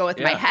 or do I go with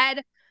my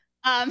head?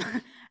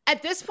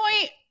 At this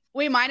point,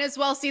 we might as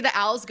well see the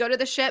Owls go to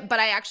the ship, but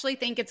I actually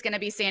think it's going to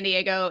be San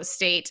Diego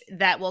State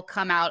that will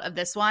come out of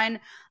this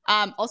one.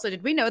 Also,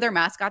 did we know their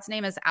mascot's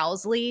name is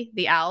Owlsley,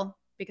 the owl?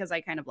 Because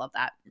I kind of love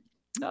that.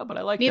 No, but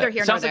I like Neither that.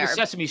 here Sounds nor like there.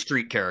 a Sesame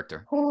Street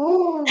character.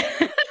 Whoa.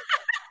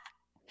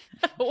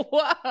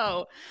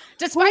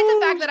 Despite the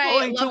fact that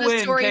I love the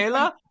story.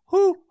 Kayla.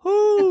 Hoo.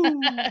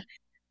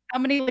 How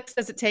many licks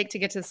does it take to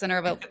get to the center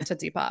of a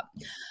Tootsie Pop?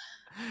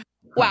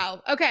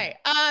 Wow. Okay.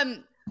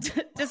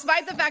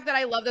 Despite the fact that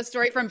I love the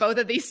story from both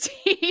of these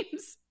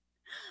teams,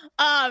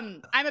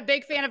 I'm a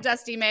big fan of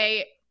Dusty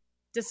May.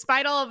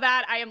 Despite all of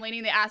that, I am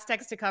leaning the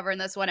Aztecs to cover in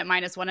this one at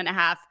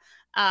 -1.5.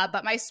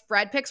 But my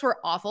spread picks were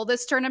awful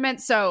this tournament,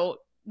 so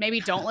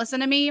maybe don't listen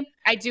to me.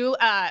 I do,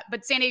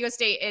 but San Diego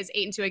State is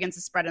 8-2 against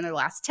the spread in their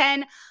last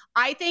 10.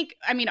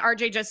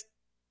 RJ just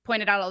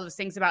pointed out all those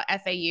things about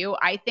FAU.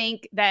 I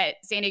think that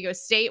San Diego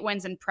State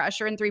wins in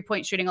pressure and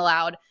 3-point shooting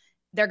allowed.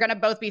 They're going to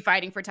both be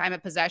fighting for time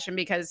of possession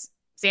because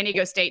San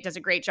Diego State does a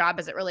great job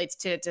as it relates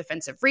to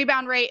defensive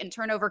rebound rate and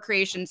turnover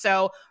creation.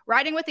 So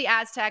riding with the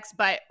Aztecs,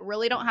 but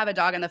really don't have a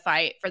dog in the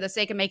fight. For the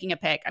sake of making a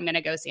pick, I'm going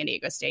to go San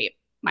Diego State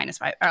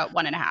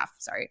 -1.5.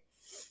 Sorry.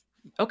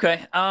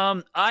 Okay.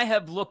 I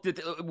have looked at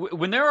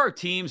when there are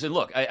teams, and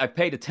look, I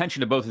paid attention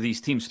to both of these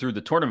teams through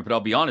the tournament, but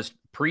I'll be honest,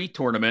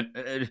 pre-tournament,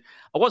 I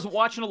wasn't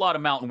watching a lot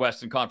of Mountain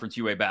West and Conference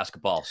UA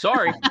basketball.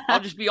 Sorry, I'll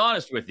just be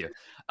honest with you.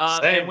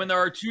 And when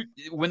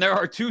there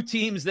are two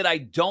teams that I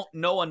don't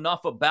know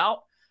enough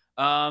about,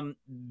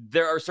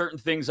 there are certain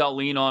things I'll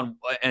lean on,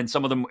 and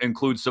some of them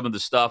include some of the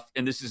stuff.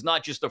 And this is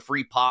not just a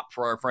free pop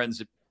for our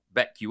friends at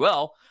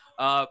BetQL,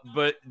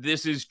 but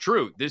this is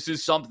true. This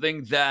is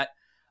something that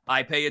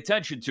I pay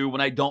attention to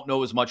when I don't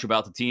know as much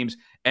about the teams.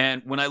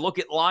 And when I look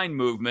at line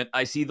movement,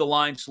 I see the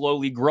line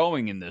slowly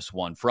growing in this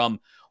one from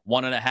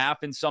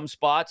 1.5 in some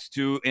spots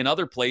to in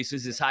other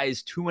places as high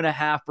as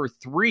 2.5 or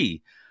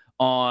 3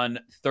 on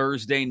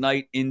Thursday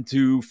night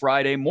into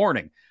Friday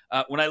morning.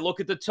 When I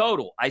look at the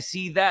total, I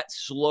see that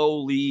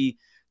slowly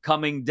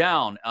coming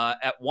down.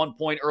 At one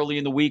point early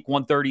in the week,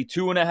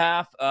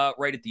 132.5,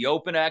 right at the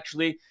open,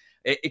 actually.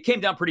 It came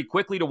down pretty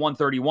quickly to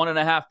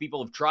 131.5.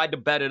 People have tried to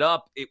bet it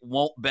up. It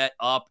won't bet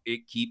up.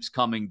 It keeps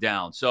coming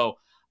down. So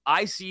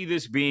I see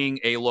this being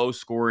a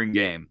low-scoring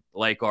game,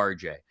 like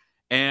RJ.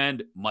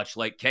 And much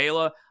like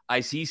Kayla, I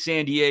see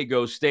San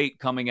Diego State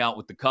coming out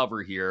with the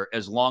cover here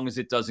as long as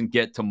it doesn't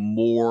get to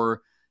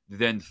more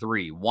than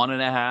 3.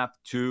 1.5,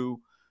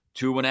 2,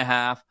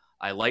 2.5.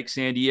 I like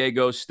San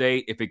Diego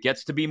State. If it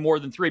gets to be more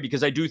than 3,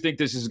 because I do think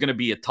this is going to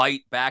be a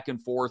tight back and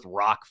forth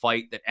rock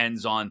fight that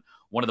ends on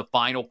one of the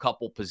final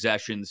couple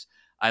possessions,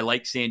 I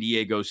like San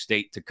Diego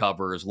State to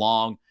cover as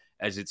long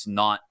as it's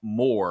not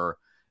more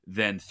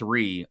than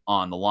 3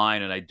 on the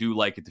line. And I do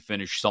like it to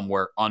finish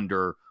somewhere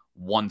under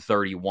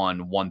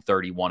 131,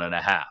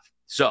 131.5.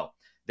 So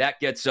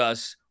that gets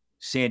us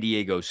San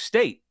Diego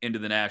State into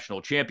the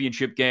national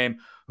championship game,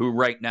 who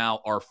right now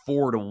are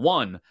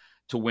 4-1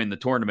 to win the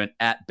tournament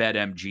at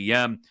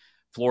BetMGM.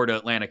 Florida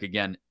Atlantic,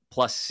 again,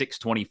 plus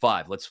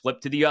 625. Let's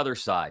flip to the other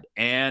side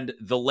and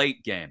the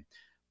late game.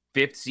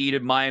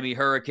 5th-seeded Miami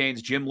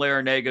Hurricanes. Jim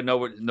Larrañaga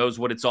knows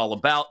what it's all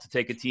about, to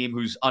take a team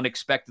who's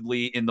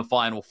unexpectedly in the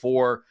Final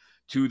Four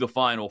to the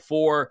Final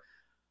Four.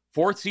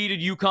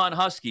 4th-seeded UConn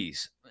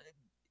Huskies.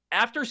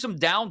 After some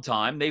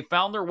downtime, they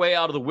found their way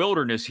out of the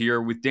wilderness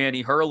here with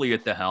Danny Hurley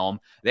at the helm.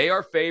 They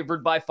are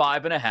favored by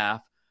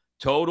 5.5.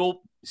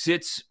 Total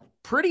sits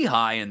pretty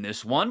high in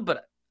this one,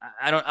 but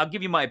I'll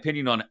give you my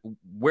opinion on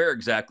where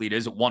exactly it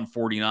is at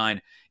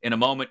 149 in a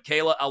moment.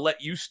 Kayla, I'll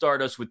let you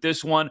start us with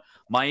this one.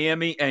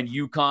 Miami and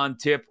UConn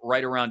tip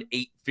right around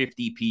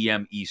 8:50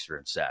 p.m.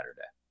 Eastern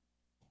Saturday.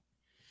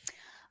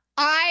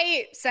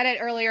 I said it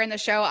earlier in the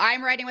show.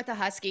 I'm riding with the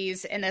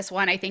Huskies in this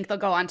one. I think they'll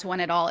go on to win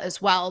it all as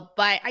well.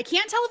 But I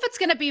can't tell if it's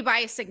going to be by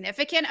a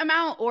significant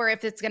amount or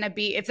if it's going to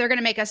be, if they're going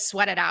to make us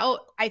sweat it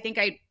out. I think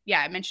I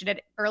mentioned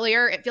it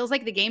earlier. It feels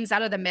like the games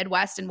out of the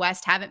Midwest and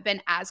West haven't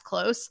been as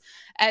close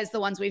as the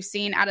ones we've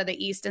seen out of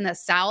the East and the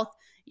South.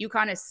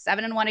 UConn is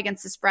 7-1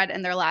 against the spread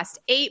in their last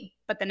 8.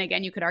 But then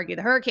again, you could argue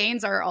the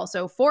Hurricanes are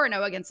also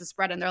 4-0 against the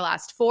spread in their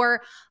last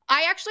 4.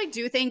 I actually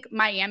do think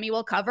Miami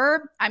will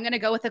cover. I'm going to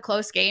go with a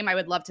close game. I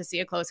would love to see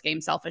a close game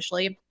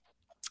selfishly.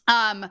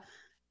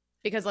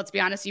 Because let's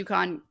be honest,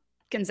 UConn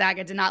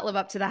Gonzaga did not live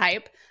up to the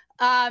hype.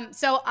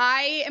 So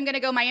I am going to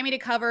go Miami to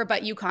cover,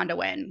 but UConn to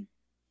win.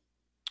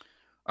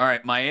 All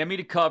right, Miami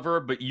to cover,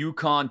 but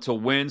UConn to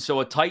win. So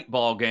a tight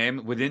ball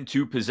game within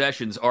 2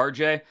 possessions.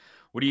 RJ,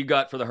 what do you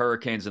got for the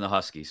Hurricanes and the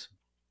Huskies?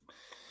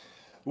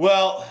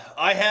 Well,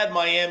 I had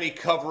Miami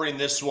covering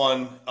this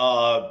one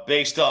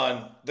based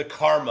on the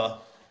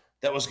karma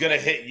that was going to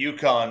hit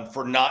UConn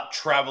for not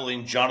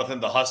traveling Jonathan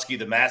the Husky,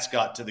 the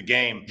mascot, to the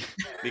game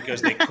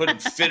because they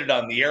couldn't fit it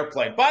on the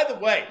airplane. By the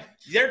way,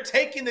 they're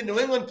taking the New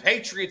England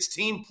Patriots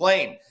team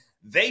plane.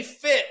 They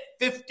fit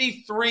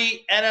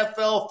 53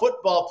 NFL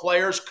football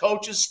players,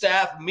 coaches,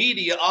 staff,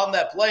 media on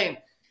that plane.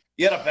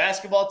 You had a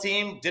basketball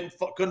team,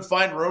 couldn't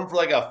find room for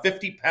like a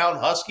 50-pound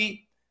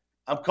Husky.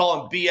 I'm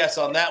calling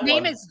BS on that one.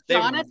 His name is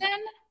Jonathan?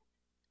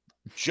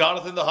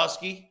 Jonathan the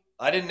Husky.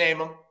 I didn't name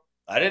him.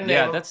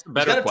 Yeah, that's the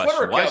better question. He's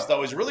got a Twitter account,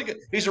 though. He's really good.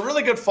 He's a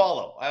really good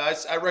follow.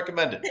 I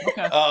recommend it.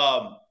 Okay.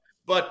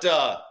 But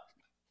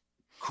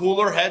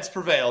cooler heads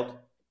prevailed,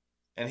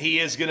 and he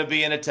is going to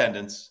be in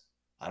attendance.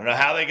 I don't know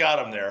how they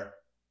got him there.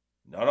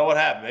 Don't know what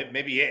happened.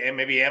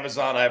 Maybe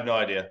Amazon. I have no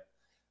idea.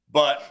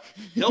 But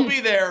he'll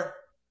be there,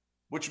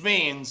 which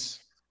means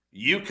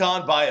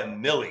UConn by a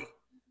milli.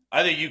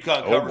 I think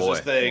UConn covers this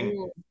thing.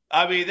 Ooh.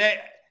 I mean,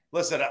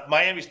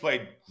 Miami's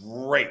played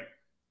great.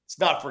 Let's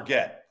not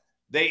forget.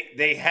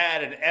 They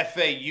had an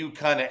FAU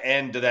kind of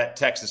end to that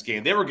Texas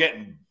game. They were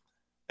getting,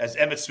 as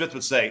Emmitt Smith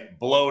would say,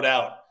 blowed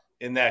out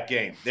in that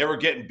game. They were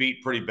getting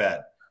beat pretty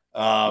bad.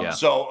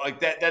 So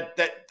like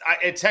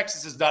and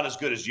Texas is not as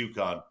good as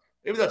UConn.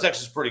 Even though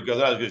Texas is pretty good,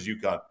 they're not as good as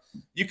UConn.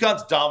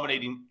 UConn's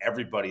dominating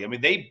everybody. I mean,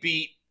 they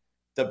beat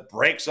the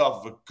brakes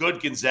off of a good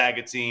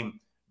Gonzaga team.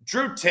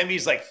 Drew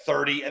Timmy's like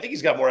 30. I think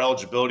he's got more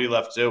eligibility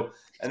left too.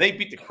 And they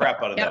beat the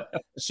crap out of them.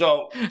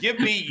 So give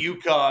me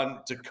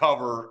UConn to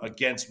cover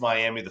against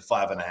Miami, the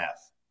 5.5.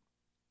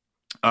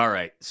 All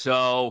right.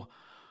 So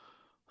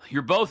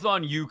you're both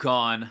on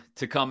UConn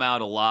to come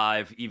out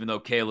alive, even though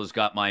Kayla's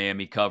got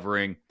Miami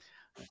covering.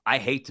 I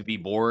hate to be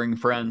boring,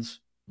 friends,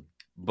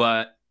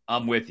 but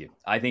I'm with you.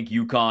 I think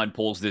UConn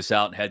pulls this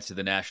out and heads to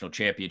the national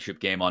championship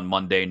game on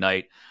Monday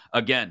night.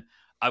 Again,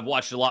 I've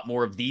watched a lot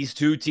more of these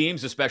two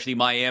teams, especially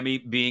Miami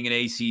being an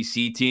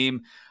ACC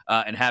team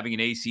and having an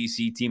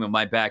ACC team in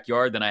my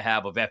backyard than I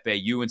have of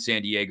FAU and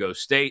San Diego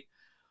State.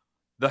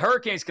 The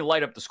Hurricanes can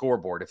light up the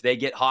scoreboard. If they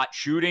get hot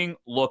shooting,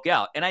 look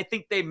out. And I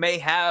think they may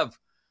have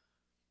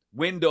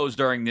windows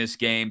during this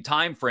game,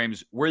 time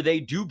frames where they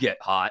do get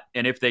hot.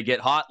 And if they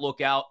get hot,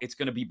 look out. It's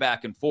going to be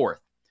back and forth.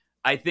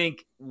 I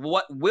think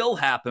what will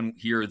happen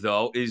here,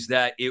 though, is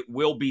that it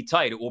will be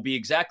tight. It will be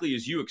exactly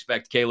as you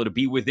expect, Kayla, to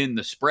be within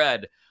the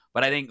spread.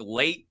 But I think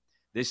late,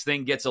 this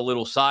thing gets a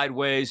little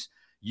sideways.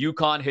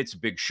 UConn hits a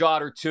big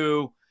shot or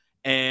two,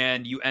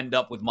 and you end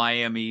up with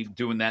Miami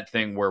doing that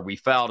thing where we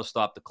foul to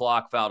stop the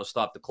clock, foul to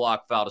stop the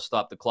clock, foul to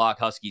stop the clock.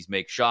 Huskies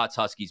make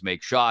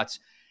shots,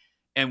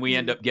 and we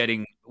end up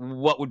getting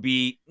what would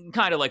be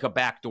kind of like a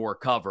backdoor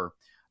cover.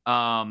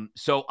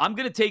 So I'm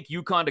going to take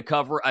UConn to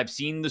cover. I've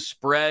seen the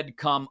spread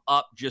come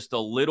up just a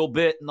little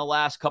bit in the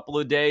last couple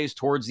of days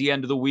towards the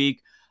end of the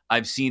week.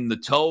 I've seen the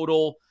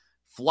total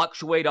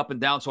fluctuate up and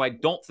down, so I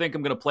don't think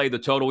I'm going to play the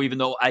total, even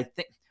though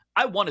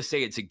I want to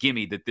say it's a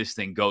gimme that this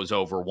thing goes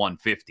over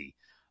 150.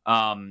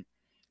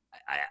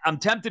 I'm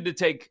tempted to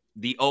take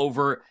the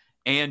over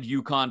and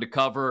UConn to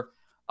cover.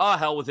 Oh,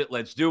 hell with it.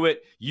 Let's do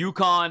it.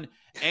 UConn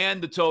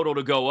and the total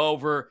to go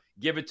over.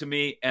 Give it to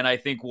me. And I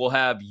think we'll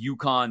have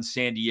UConn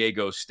San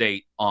Diego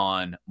State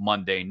on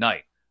Monday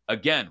night.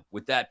 Again,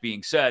 with that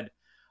being said,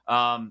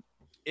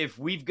 if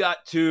we've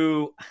got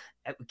to,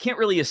 we can't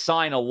really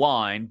assign a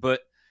line,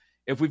 but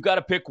if we've got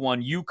to pick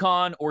one,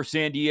 UConn or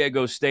San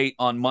Diego State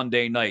on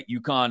Monday night.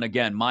 UConn,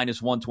 again,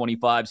 minus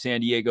 125.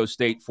 San Diego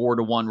State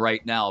 4-1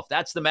 right now. If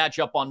that's the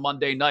matchup on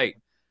Monday night,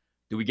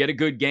 do we get a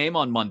good game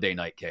on Monday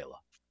night, Kayla?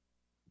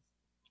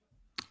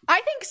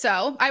 I think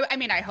so. I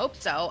mean, I hope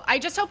so. I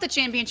just hope the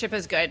championship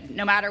is good,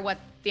 no matter what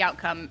the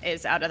outcome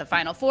is out of the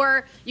Final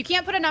Four. You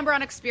can't put a number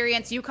on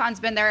experience. UConn's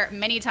been there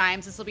many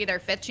times. This will be their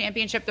 5th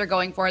championship they're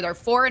going for. They're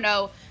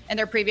 4-0 in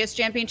their previous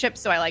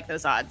championships, so I like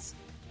those odds.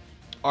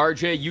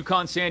 RJ,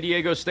 UConn San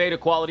Diego State, a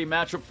quality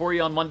matchup for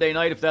you on Monday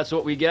night, if that's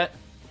what we get?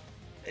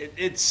 I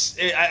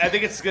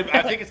think it's good.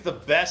 I think it's the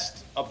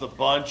best of the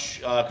bunch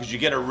because you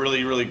get a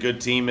really, really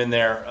good team in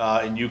there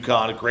in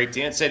UConn, a great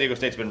team. And San Diego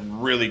State's been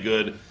really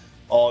good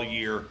all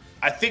year.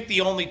 I think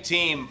the only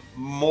team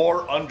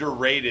more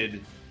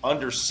underrated,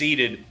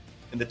 underseeded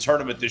in the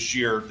tournament this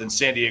year than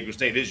San Diego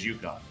State is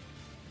UConn.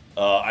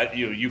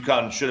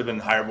 UConn should have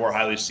been more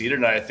highly seeded,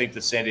 and I think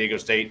that San Diego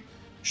State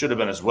should have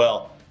been as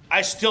well.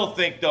 I still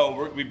think,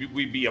 though,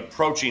 we'd be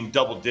approaching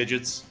double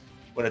digits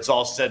when it's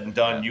all said and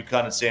done.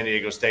 UConn and San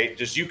Diego State.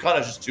 UConn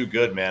is just too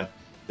good, man.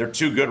 They're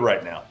too good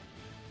right now.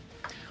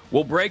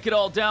 We'll break it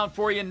all down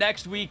for you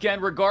next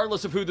weekend,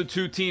 regardless of who the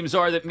two teams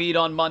are that meet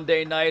on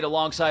Monday night.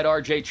 Alongside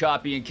RJ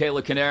Choppy and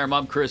Kayla Canarum,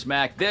 I'm Chris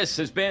Mack. This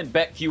has been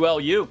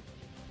BetQLU.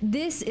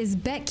 This is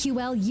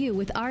BetQLU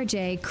with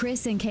RJ,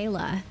 Chris, and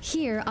Kayla,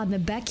 here on the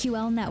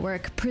BetQL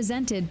Network,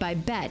 presented by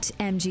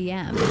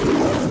BetMGM.